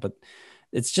season around. But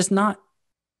it's just not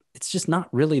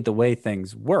really the way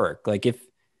things work. Like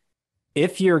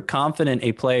if you're confident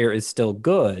a player is still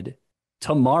good,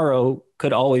 tomorrow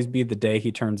could always be the day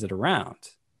he turns it around.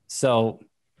 So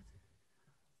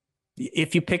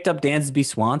if you picked up Dansby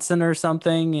Swanson or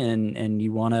something and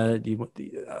you want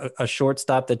a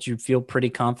shortstop that you feel pretty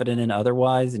confident in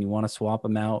otherwise, and you want to swap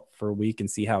him out for a week and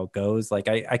see how it goes, like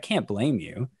I can't blame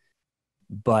you,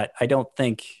 but I don't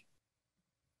think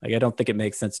it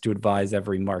makes sense to advise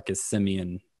every Marcus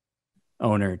Semien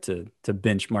owner to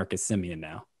bench Marcus Semien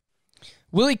now.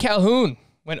 Willie Calhoun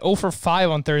went 0 for 5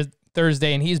 on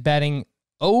Thursday, and he's batting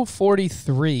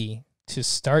 0.43 to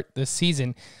start the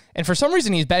season. And for some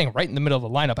reason, he's batting right in the middle of the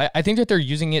lineup. I think that they're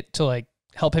using it to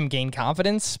help him gain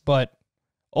confidence, but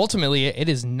ultimately it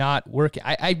is not working.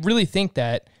 I really think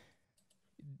that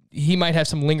he might have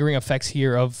some lingering effects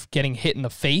here of getting hit in the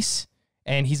face,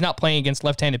 and he's not playing against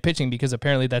left-handed pitching because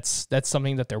apparently that's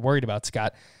something that they're worried about,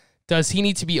 Scott. Does he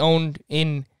need to be owned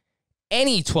in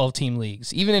any 12-team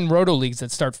leagues, even in roto leagues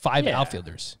that start 5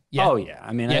 outfielders? Yeah. Oh, yeah.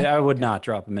 I mean, I would not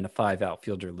drop him in a 5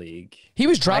 outfielder league. He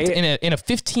was dropped in a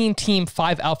 15-team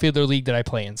 5 outfielder league that I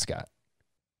play in, Scott.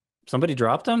 Somebody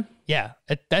dropped him? Yeah.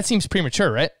 That seems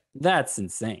premature, right? That's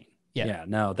insane. Yeah.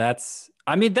 No,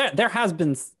 I mean, there has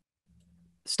been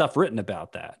stuff written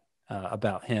about that,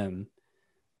 about him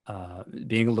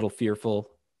being a little fearful,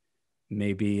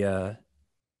 maybe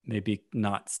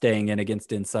not staying in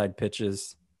against inside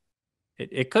pitches.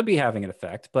 It could be having an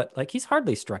effect, but he's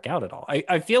hardly struck out at all.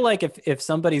 I feel like if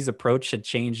somebody's approach had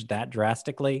changed that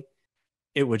drastically,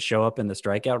 it would show up in the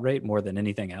strikeout rate more than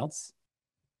anything else.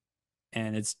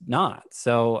 And it's not.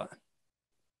 So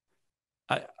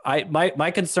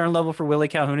my concern level for Willie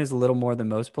Calhoun is a little more than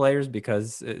most players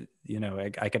because,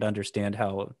 I could understand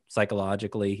how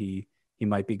psychologically he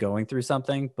might be going through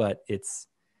something, but it's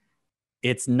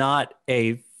not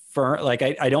a firm,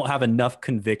 I don't have enough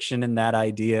conviction in that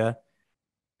idea,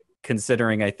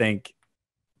 considering I think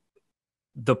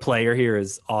the player here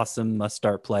is awesome, must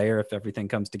start player if everything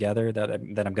comes together, that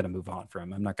I'm going to move on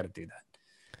from. I'm not going to do that.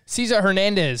 Cesar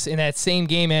Hernandez in that same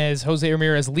game as Jose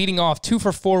Ramirez, leading off 2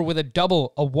 for 4 with a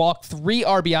double, a walk, 3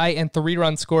 RBI, and 3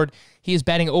 runs scored. He is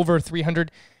batting over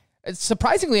 300.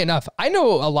 Surprisingly enough, I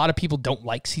know a lot of people don't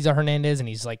like Cesar Hernandez, and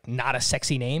he's not a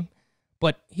sexy name,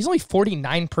 but he's only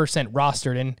 49%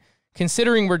 rostered. And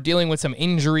considering we're dealing with some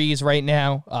injuries right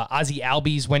now, Ozzie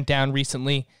Albies went down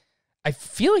recently, I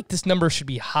feel like this number should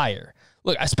be higher.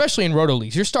 Look, especially in roto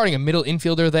leagues, you're starting a middle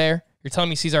infielder there. You're telling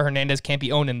me Cesar Hernandez can't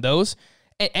be owned in those?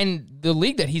 And the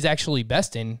league that he's actually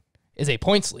best in is a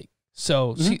points league.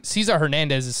 So Cesar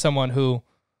Hernandez is someone who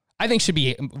I think should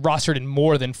be rostered in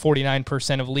more than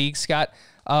 49% of leagues, Scott.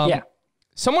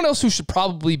 Someone else who should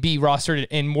probably be rostered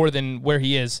in more than where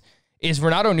he is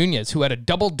Renato Nunez, who had a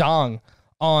double dong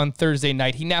on Thursday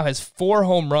night. He now has 4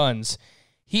 home runs.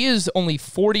 He is only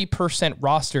 40%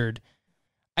 rostered.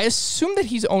 I assume that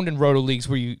he's owned in roto leagues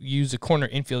where you use a corner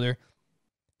infielder.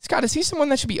 Scott, is he someone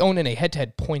that should be owned in a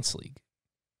head-to-head points league?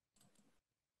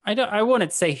 I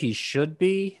wouldn't say he should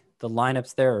be. The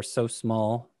lineups there are so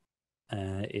small.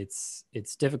 It's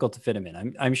difficult to fit him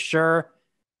in. I'm sure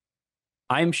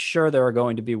there are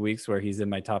going to be weeks where he's in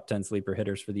my top 10 sleeper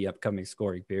hitters for the upcoming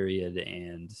scoring period,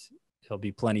 and he'll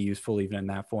be plenty useful even in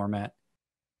that format.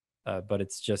 but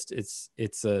it's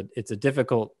a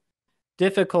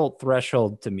difficult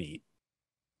threshold to meet.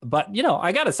 But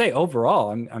I got to say, overall,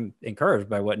 I'm encouraged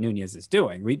by what Nunez is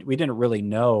doing. We didn't really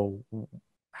know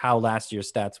how last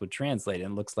year's stats would translate,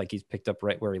 and it looks like he's picked up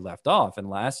right where he left off. And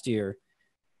last year,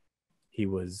 he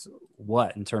was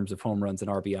what in terms of home runs and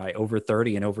RBI, over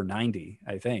 30 and over 90,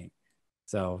 I think.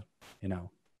 So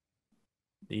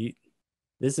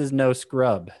this is no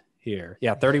scrub here.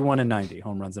 Yeah, 31 and 90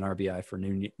 home runs and RBI for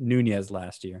Nunez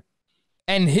last year.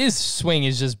 And his swing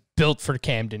is just built for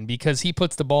Camden because he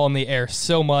puts the ball in the air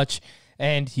so much.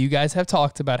 And you guys have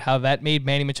talked about how that made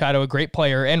Manny Machado a great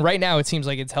player. And right now it seems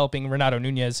like it's helping Renato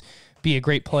Nunez be a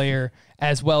great player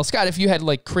as well. Scott, if you had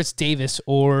like Chris Davis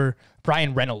or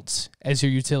Brian Reynolds as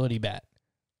your utility bat,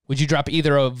 would you drop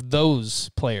either of those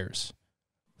players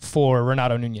for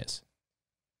Renato Nunez?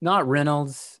 Not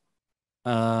Reynolds.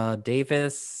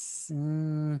 Davis.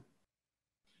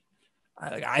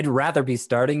 I'd rather be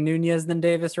starting Nunez than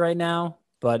Davis right now,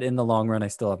 but in the long run, I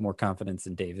still have more confidence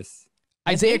in Davis.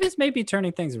 Davis may be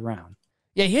turning things around.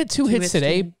 Yeah, he had two hits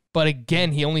today, but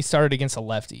again, he only started against a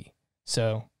lefty.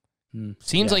 So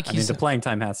seems like he's the playing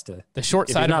time has to. The short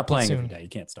if side he's of not the playing platoon. every day, you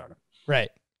can't start him.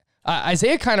 Right.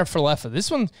 Isaiah Kiner Falefa.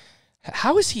 This one,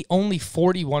 how is he only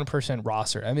 41%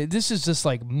 roster? I mean, this is just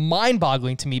like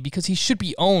mind-boggling to me because he should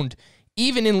be owned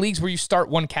even in leagues where you start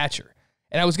one catcher.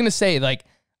 And I was going to say, like,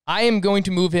 I am going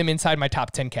to move him inside my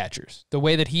top 10 catchers. The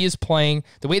way that he is playing,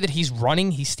 the way that he's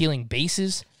running, he's stealing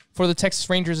bases for the Texas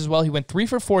Rangers as well. He went 3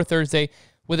 for 4 Thursday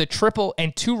with a triple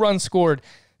and 2 runs scored.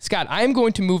 Scott, I am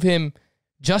going to move him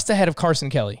just ahead of Carson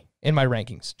Kelly in my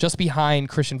rankings, just behind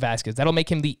Christian Vasquez. That'll make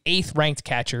him the 8th ranked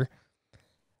catcher.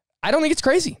 I don't think it's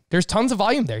crazy. There's tons of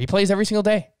volume there. He plays every single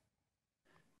day.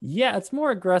 Yeah, it's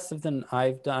more aggressive than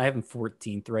I've done. I have him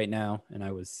 14th right now, and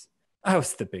I was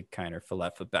the big Kiner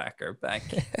Falefa backer back,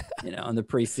 in the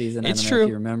preseason. It's I don't true. know if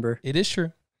you remember. It is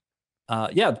true.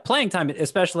 Yeah, playing time,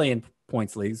 especially in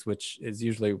points leagues, which is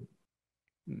usually,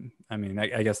 I mean,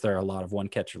 I guess there are a lot of one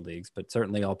catcher leagues, but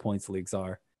certainly all points leagues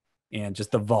are. And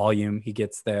just the volume he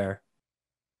gets there,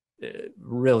 it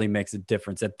really makes a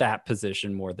difference at that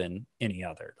position more than any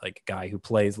other. Like a guy who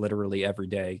plays literally every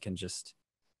day can just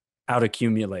out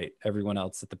accumulate everyone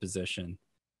else at the position.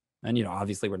 And,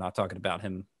 obviously we're not talking about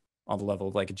him on the level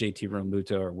of like a JT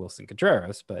Realmuto or Wilson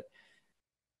Contreras, but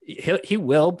he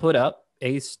will put up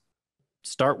a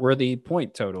start-worthy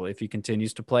point total if he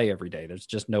continues to play every day. There's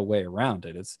just no way around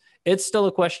it. It's still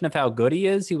a question of how good he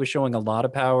is. He was showing a lot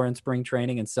of power in spring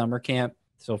training and summer camp.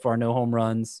 So far, no home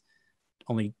runs,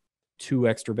 only 2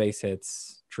 extra base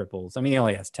hits, triples. I mean, he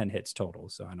only has 10 hits total,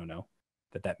 so I don't know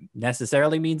that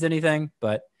necessarily means anything,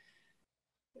 but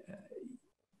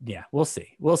yeah, we'll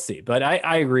see. We'll see. But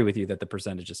I agree with you that the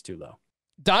percentage is too low.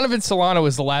 Donovan Solano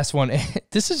is the last one.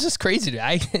 This is just crazy.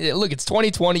 Look, it's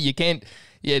 2020. You can't,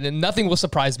 nothing will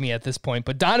surprise me at this point.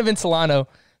 But Donovan Solano,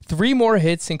 3 more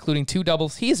hits, including 2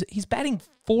 doubles. He's batting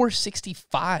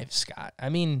 .465, Scott. I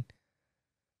mean,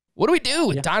 what do we do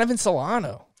with Donovan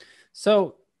Solano?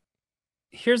 So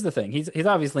here's the thing. He's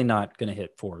obviously not going to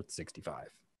hit .465.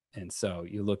 And so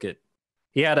you look at,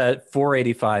 he had a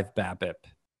 .485 BABIP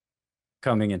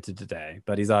coming into today,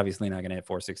 but he's obviously not going to hit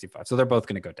 .465. So they're both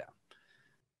going to go down.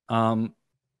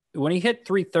 When he hit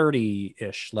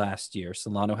 330-ish last year,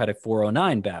 Solano had a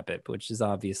 .409 BABIP, which is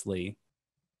obviously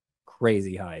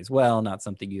crazy high as well, not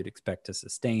something you'd expect to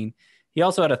sustain. He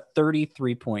also had a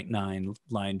 33.9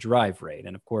 line drive rate,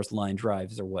 and of course, line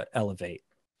drives are what elevate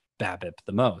BABIP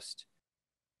the most.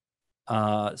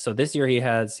 So this year he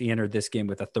entered this game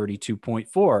with a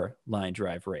 32.4 line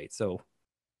drive rate. So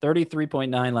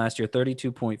 33.9 last year,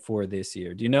 32.4 this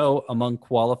year. Do you know among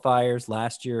qualifiers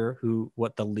last year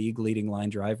what the league leading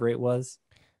line drive rate was?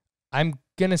 I'm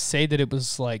going to say that it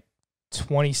was like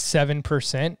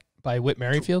 27% by Whit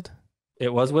Merrifield.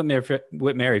 It was Whit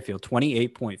Merrifield,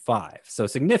 28.5. So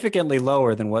significantly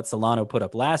lower than what Solano put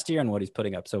up last year and what he's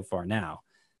putting up so far now.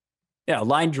 Yeah,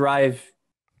 line drive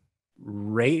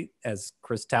rate, as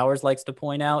Chris Towers likes to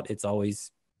point out, it's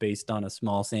always based on a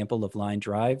small sample of line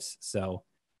drives. So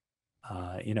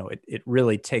it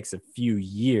really takes a few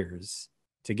years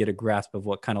to get a grasp of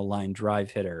what kind of line drive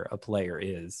hitter a player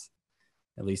is,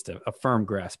 at least a firm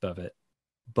grasp of it.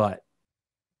 But,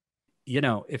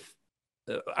 if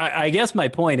I guess my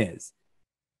point is,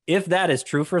 if that is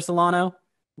true for Solano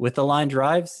with the line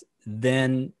drives,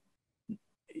 then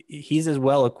he's as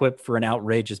well equipped for an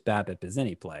outrageous BABIP as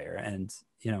any player. And,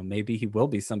 maybe he will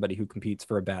be somebody who competes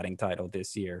for a batting title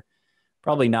this year.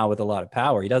 Probably not with a lot of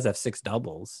power. He does have 6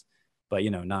 doubles, but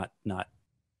not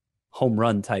home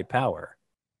run type power.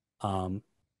 He'll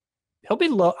be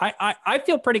low. I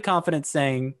feel pretty confident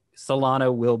saying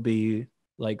Solano will be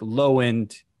like low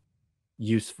end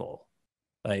useful,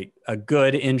 like a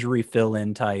good injury fill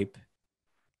in type.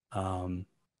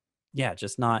 Yeah,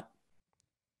 just not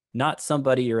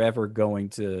somebody you're ever going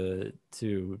to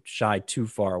shy too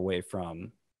far away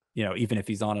from, even if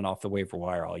he's on and off the waiver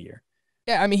wire all year.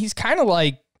 Yeah, I mean, he's kind of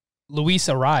like Luis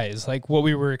Ariz, like what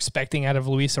we were expecting out of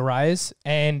Luis Ariz.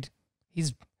 And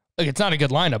he's, like, it's not a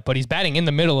good lineup, but he's batting in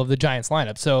the middle of the Giants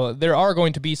lineup. So there are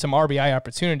going to be some RBI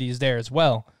opportunities there as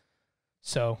well.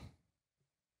 So,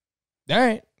 all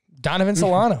right, Donovan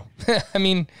Solano. I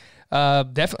mean,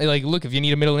 definitely, like, look, if you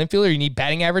need a middle infielder, you need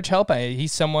batting average help,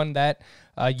 he's someone that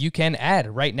you can add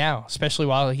right now, especially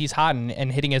while he's hot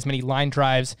and hitting as many line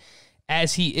drives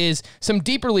as he is. Some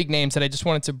deeper league names that I just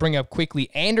wanted to bring up quickly.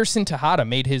 Anderson Tejada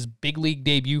made his big league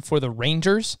debut for the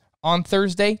Rangers on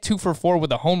Thursday, 2 for 4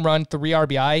 with a home run, 3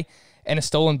 RBI, and a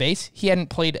stolen base. He hadn't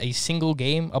played a single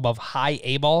game above high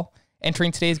A ball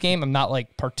entering today's game. I'm not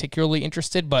like particularly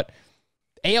interested, but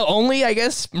AL only, I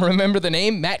guess. Remember the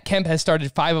name. Matt Kemp has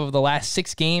started 5 of the last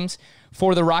 6 games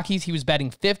for the Rockies. He was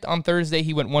batting 5th on Thursday.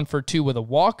 He went 1 for 2 with a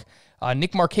walk.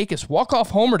 Nick Markakis, walk-off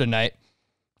homer tonight.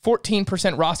 14%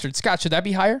 rostered. Scott, should that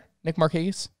be higher, Nick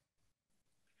Markakis?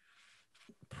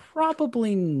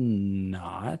 Probably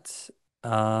not.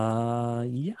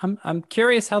 Yeah, I'm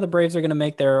curious how the Braves are going to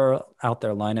make their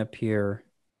lineup here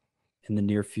in the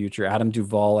near future. Adam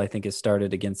Duvall, I think, has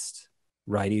started against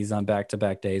righties on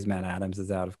back-to-back days. Matt Adams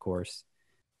is out, of course.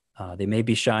 They may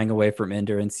be shying away from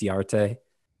Ender and Ciarte,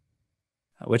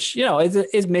 which,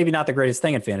 is maybe not the greatest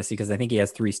thing in fantasy because I think he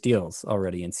has 3 steals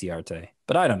already in Ciarte.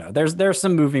 But I don't know. There's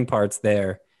some moving parts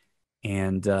there,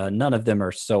 and none of them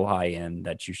are so high end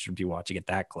that you should be watching it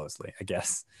that closely, I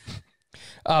guess.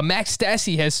 Max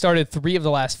Stassi has started 3 of the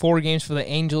last 4 games for the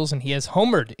Angels, and he has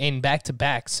homered in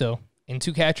back-to-back. So in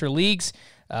 2-catcher leagues,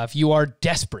 if you are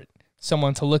desperate,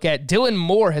 someone to look at. Dylan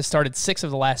Moore has started 6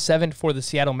 of the last 7 for the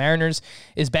Seattle Mariners,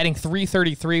 is batting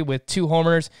 .333 with 2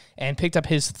 homers, and picked up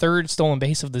his 3rd stolen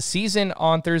base of the season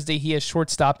on Thursday. He has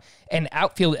shortstop and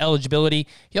outfield eligibility.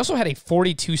 He also had a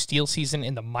 42 steal season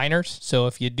in the minors, so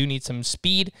if you do need some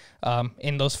speed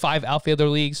in those 5 outfielder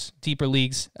leagues, deeper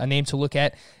leagues, a name to look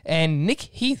at. And Nick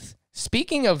Heath,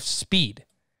 speaking of speed,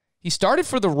 he started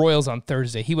for the Royals on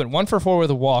Thursday. He went 1 for 4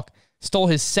 with a walk, stole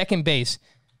his 2nd base.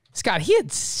 Scott, he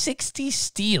had 60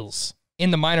 steals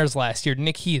in the minors last year.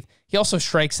 Nick Heath, he also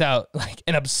strikes out like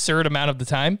an absurd amount of the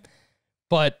time,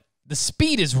 but the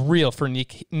speed is real for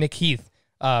Nick Heath.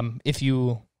 If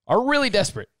you are really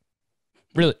desperate,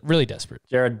 really desperate.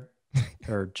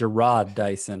 Gerard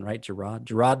Dyson, right?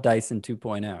 Gerard Dyson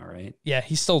 2.0, right? Yeah,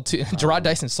 he stole 2. Gerard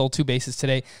Dyson stole 2 bases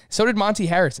today. So did Monty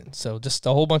Harrison. So just a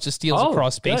whole bunch of steals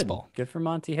across baseball. Good for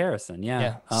Monty Harrison.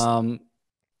 Yeah.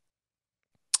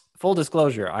 Full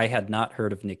disclosure, I had not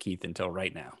heard of Nick Heath until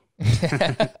right now.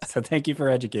 So thank you for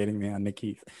educating me on Nick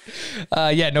Heath.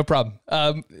 Yeah, no problem.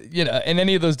 In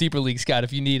any of those deeper leagues, Scott,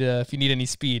 if you need any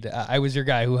speed, I was your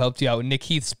guy who helped you out with Nick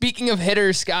Heath. Speaking of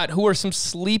hitters, Scott, who are some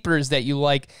sleepers that you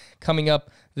like coming up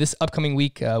this upcoming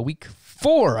week? Week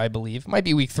 4, I believe. Might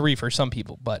be week 3 for some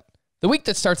people, but the week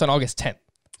that starts on August 10th.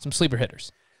 Some sleeper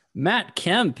hitters. Matt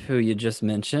Kemp, who you just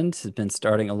mentioned, has been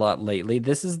starting a lot lately.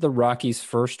 This is the Rockies'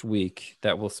 first week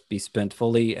that will be spent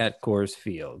fully at Coors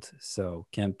Field. So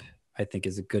Kemp, I think,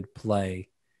 is a good play.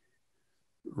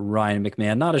 Ryan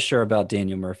McMahon, not as sure about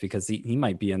Daniel Murphy because he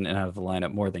might be in and out of the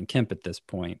lineup more than Kemp at this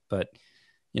point. But,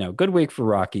 good week for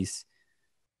Rockies.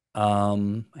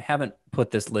 I haven't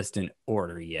put this list in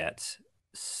order yet,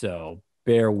 so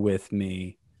bear with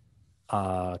me.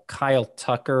 Kyle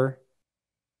Tucker,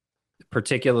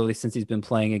 particularly since he's been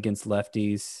playing against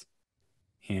lefties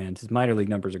and his minor league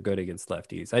numbers are good against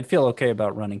lefties. I'd feel okay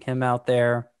about running him out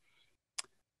there.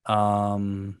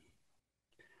 Howie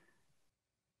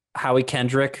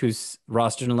Kendrick, who's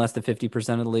rostered in less than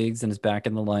 50% of the leagues and is back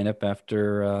in the lineup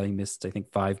after he missed, I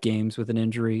think, 5 games with an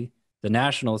injury. The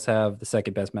Nationals have the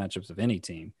second best matchups of any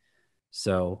team.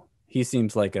 So he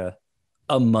seems like a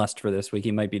must for this week.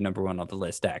 He might be number 1 on the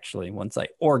list, actually, once I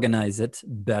organize it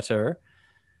better.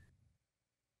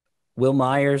 Will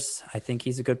Myers, I think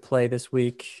he's a good play this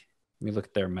week. Let me look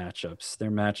at their matchups.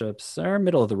 Their matchups are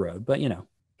middle of the road, but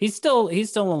he's still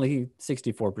only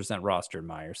 64% rostered,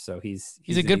 Myers. So he's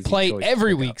a good play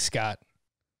every week, Scott.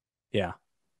 Yeah.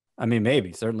 I mean,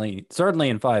 maybe certainly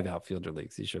in 5 outfielder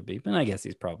leagues he should be, but I guess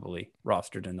he's probably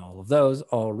rostered in all of those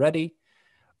already.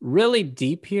 Really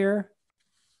deep here.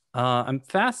 I'm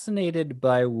fascinated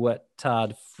by what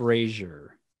Todd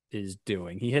Frazier is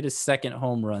doing. He hit his 2nd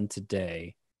home run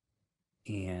today.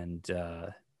 And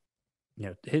You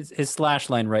know, his slash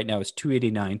line right now is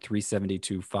 289,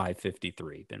 372,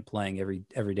 553. Been playing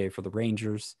every day for the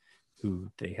Rangers,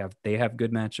 who they have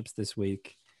good matchups this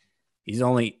week. He's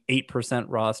only 8%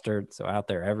 rostered, so out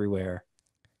there everywhere.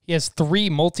 He has 3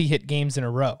 multi-hit games in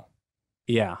a row.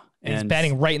 Yeah. And he's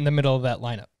batting right in the middle of that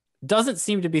lineup. Doesn't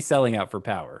seem to be selling out for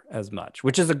power as much,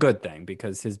 which is a good thing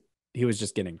because he was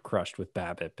just getting crushed with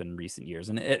BABIP in recent years.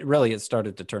 And it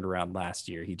started to turn around last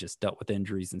year. He just dealt with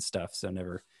injuries and stuff, so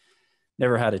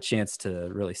never had a chance to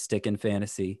really stick in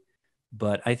fantasy.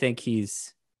 But I think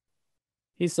he's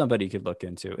somebody you could look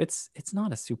into. It's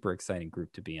not a super exciting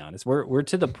group, to be honest. We're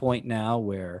to the point now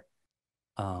where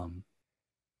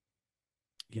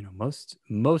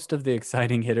most of the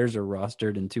exciting hitters are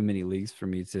rostered in too many leagues for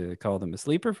me to call them a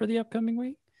sleeper for the upcoming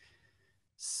week.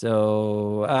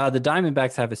 So the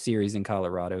Diamondbacks have a series in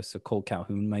Colorado, so Cole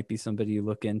Calhoun might be somebody you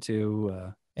look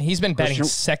into. And he's been batting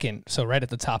second, so right at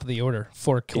the top of the order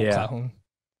for Cole Calhoun.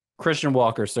 Christian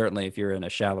Walker, certainly, if you're in a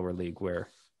shallower league where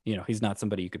he's not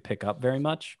somebody you could pick up very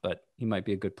much, but he might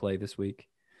be a good play this week.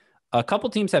 A couple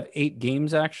teams have 8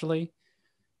 games, actually.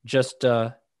 Just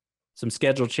some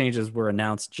schedule changes were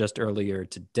announced just earlier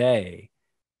Thursday,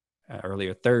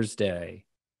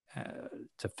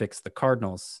 to fix the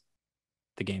Cardinals,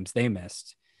 the games they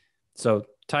missed. So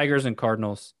Tigers and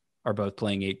Cardinals are both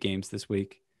playing 8 games this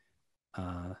week.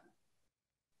 I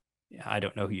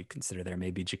don't know who you'd consider there.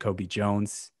 Maybe Jacoby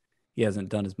Jones. He hasn't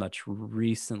done as much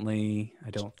recently, I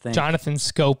don't think. Jonathan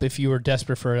Scope, if you were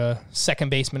desperate for a second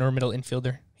baseman or a middle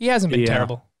infielder. He hasn't been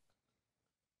terrible.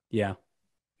 Yeah.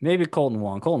 Maybe Colton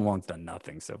Wong. Colton Wong's done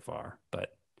nothing so far, but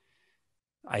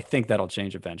I think that'll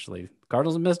change eventually.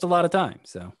 Cardinals have missed a lot of time,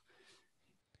 so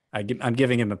I'm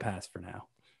giving him a pass for now.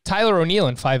 Tyler O'Neill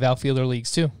in 5 outfielder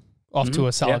leagues, too. Off to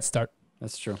a solid start.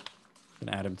 That's true. I'm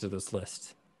going to add him to this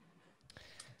list.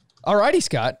 All righty,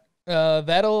 Scott.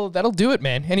 That'll do it,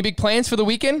 man. Any big plans for the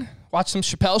weekend? Watch some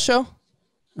Chappelle Show?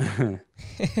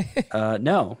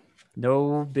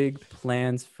 No big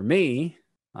plans for me.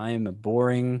 I am a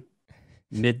boring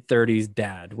mid-30s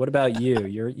dad. What about you?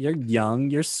 You're young.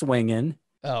 You're swinging.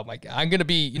 Oh my God! I'm gonna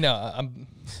be, I'm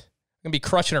gonna be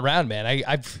crutching around, man.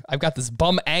 I've got this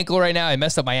bum ankle right now. I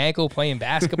messed up my ankle playing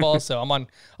basketball, so I'm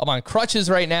on crutches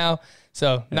right now.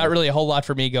 So not really a whole lot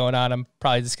for me going on. I'm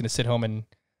probably just gonna sit home and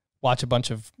watch a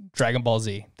bunch of Dragon Ball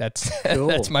Z. That's cool.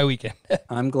 That's my weekend.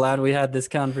 I'm glad we had this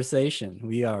conversation.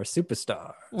 We are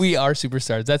superstars. We are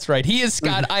superstars. That's right. He is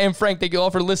Scott. I am Frank. Thank you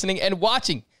all for listening and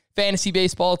watching Fantasy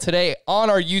Baseball today on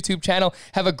our YouTube channel.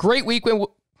 Have a great week.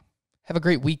 Have a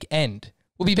great weekend.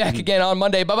 We'll be back again on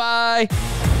Monday. Bye-bye.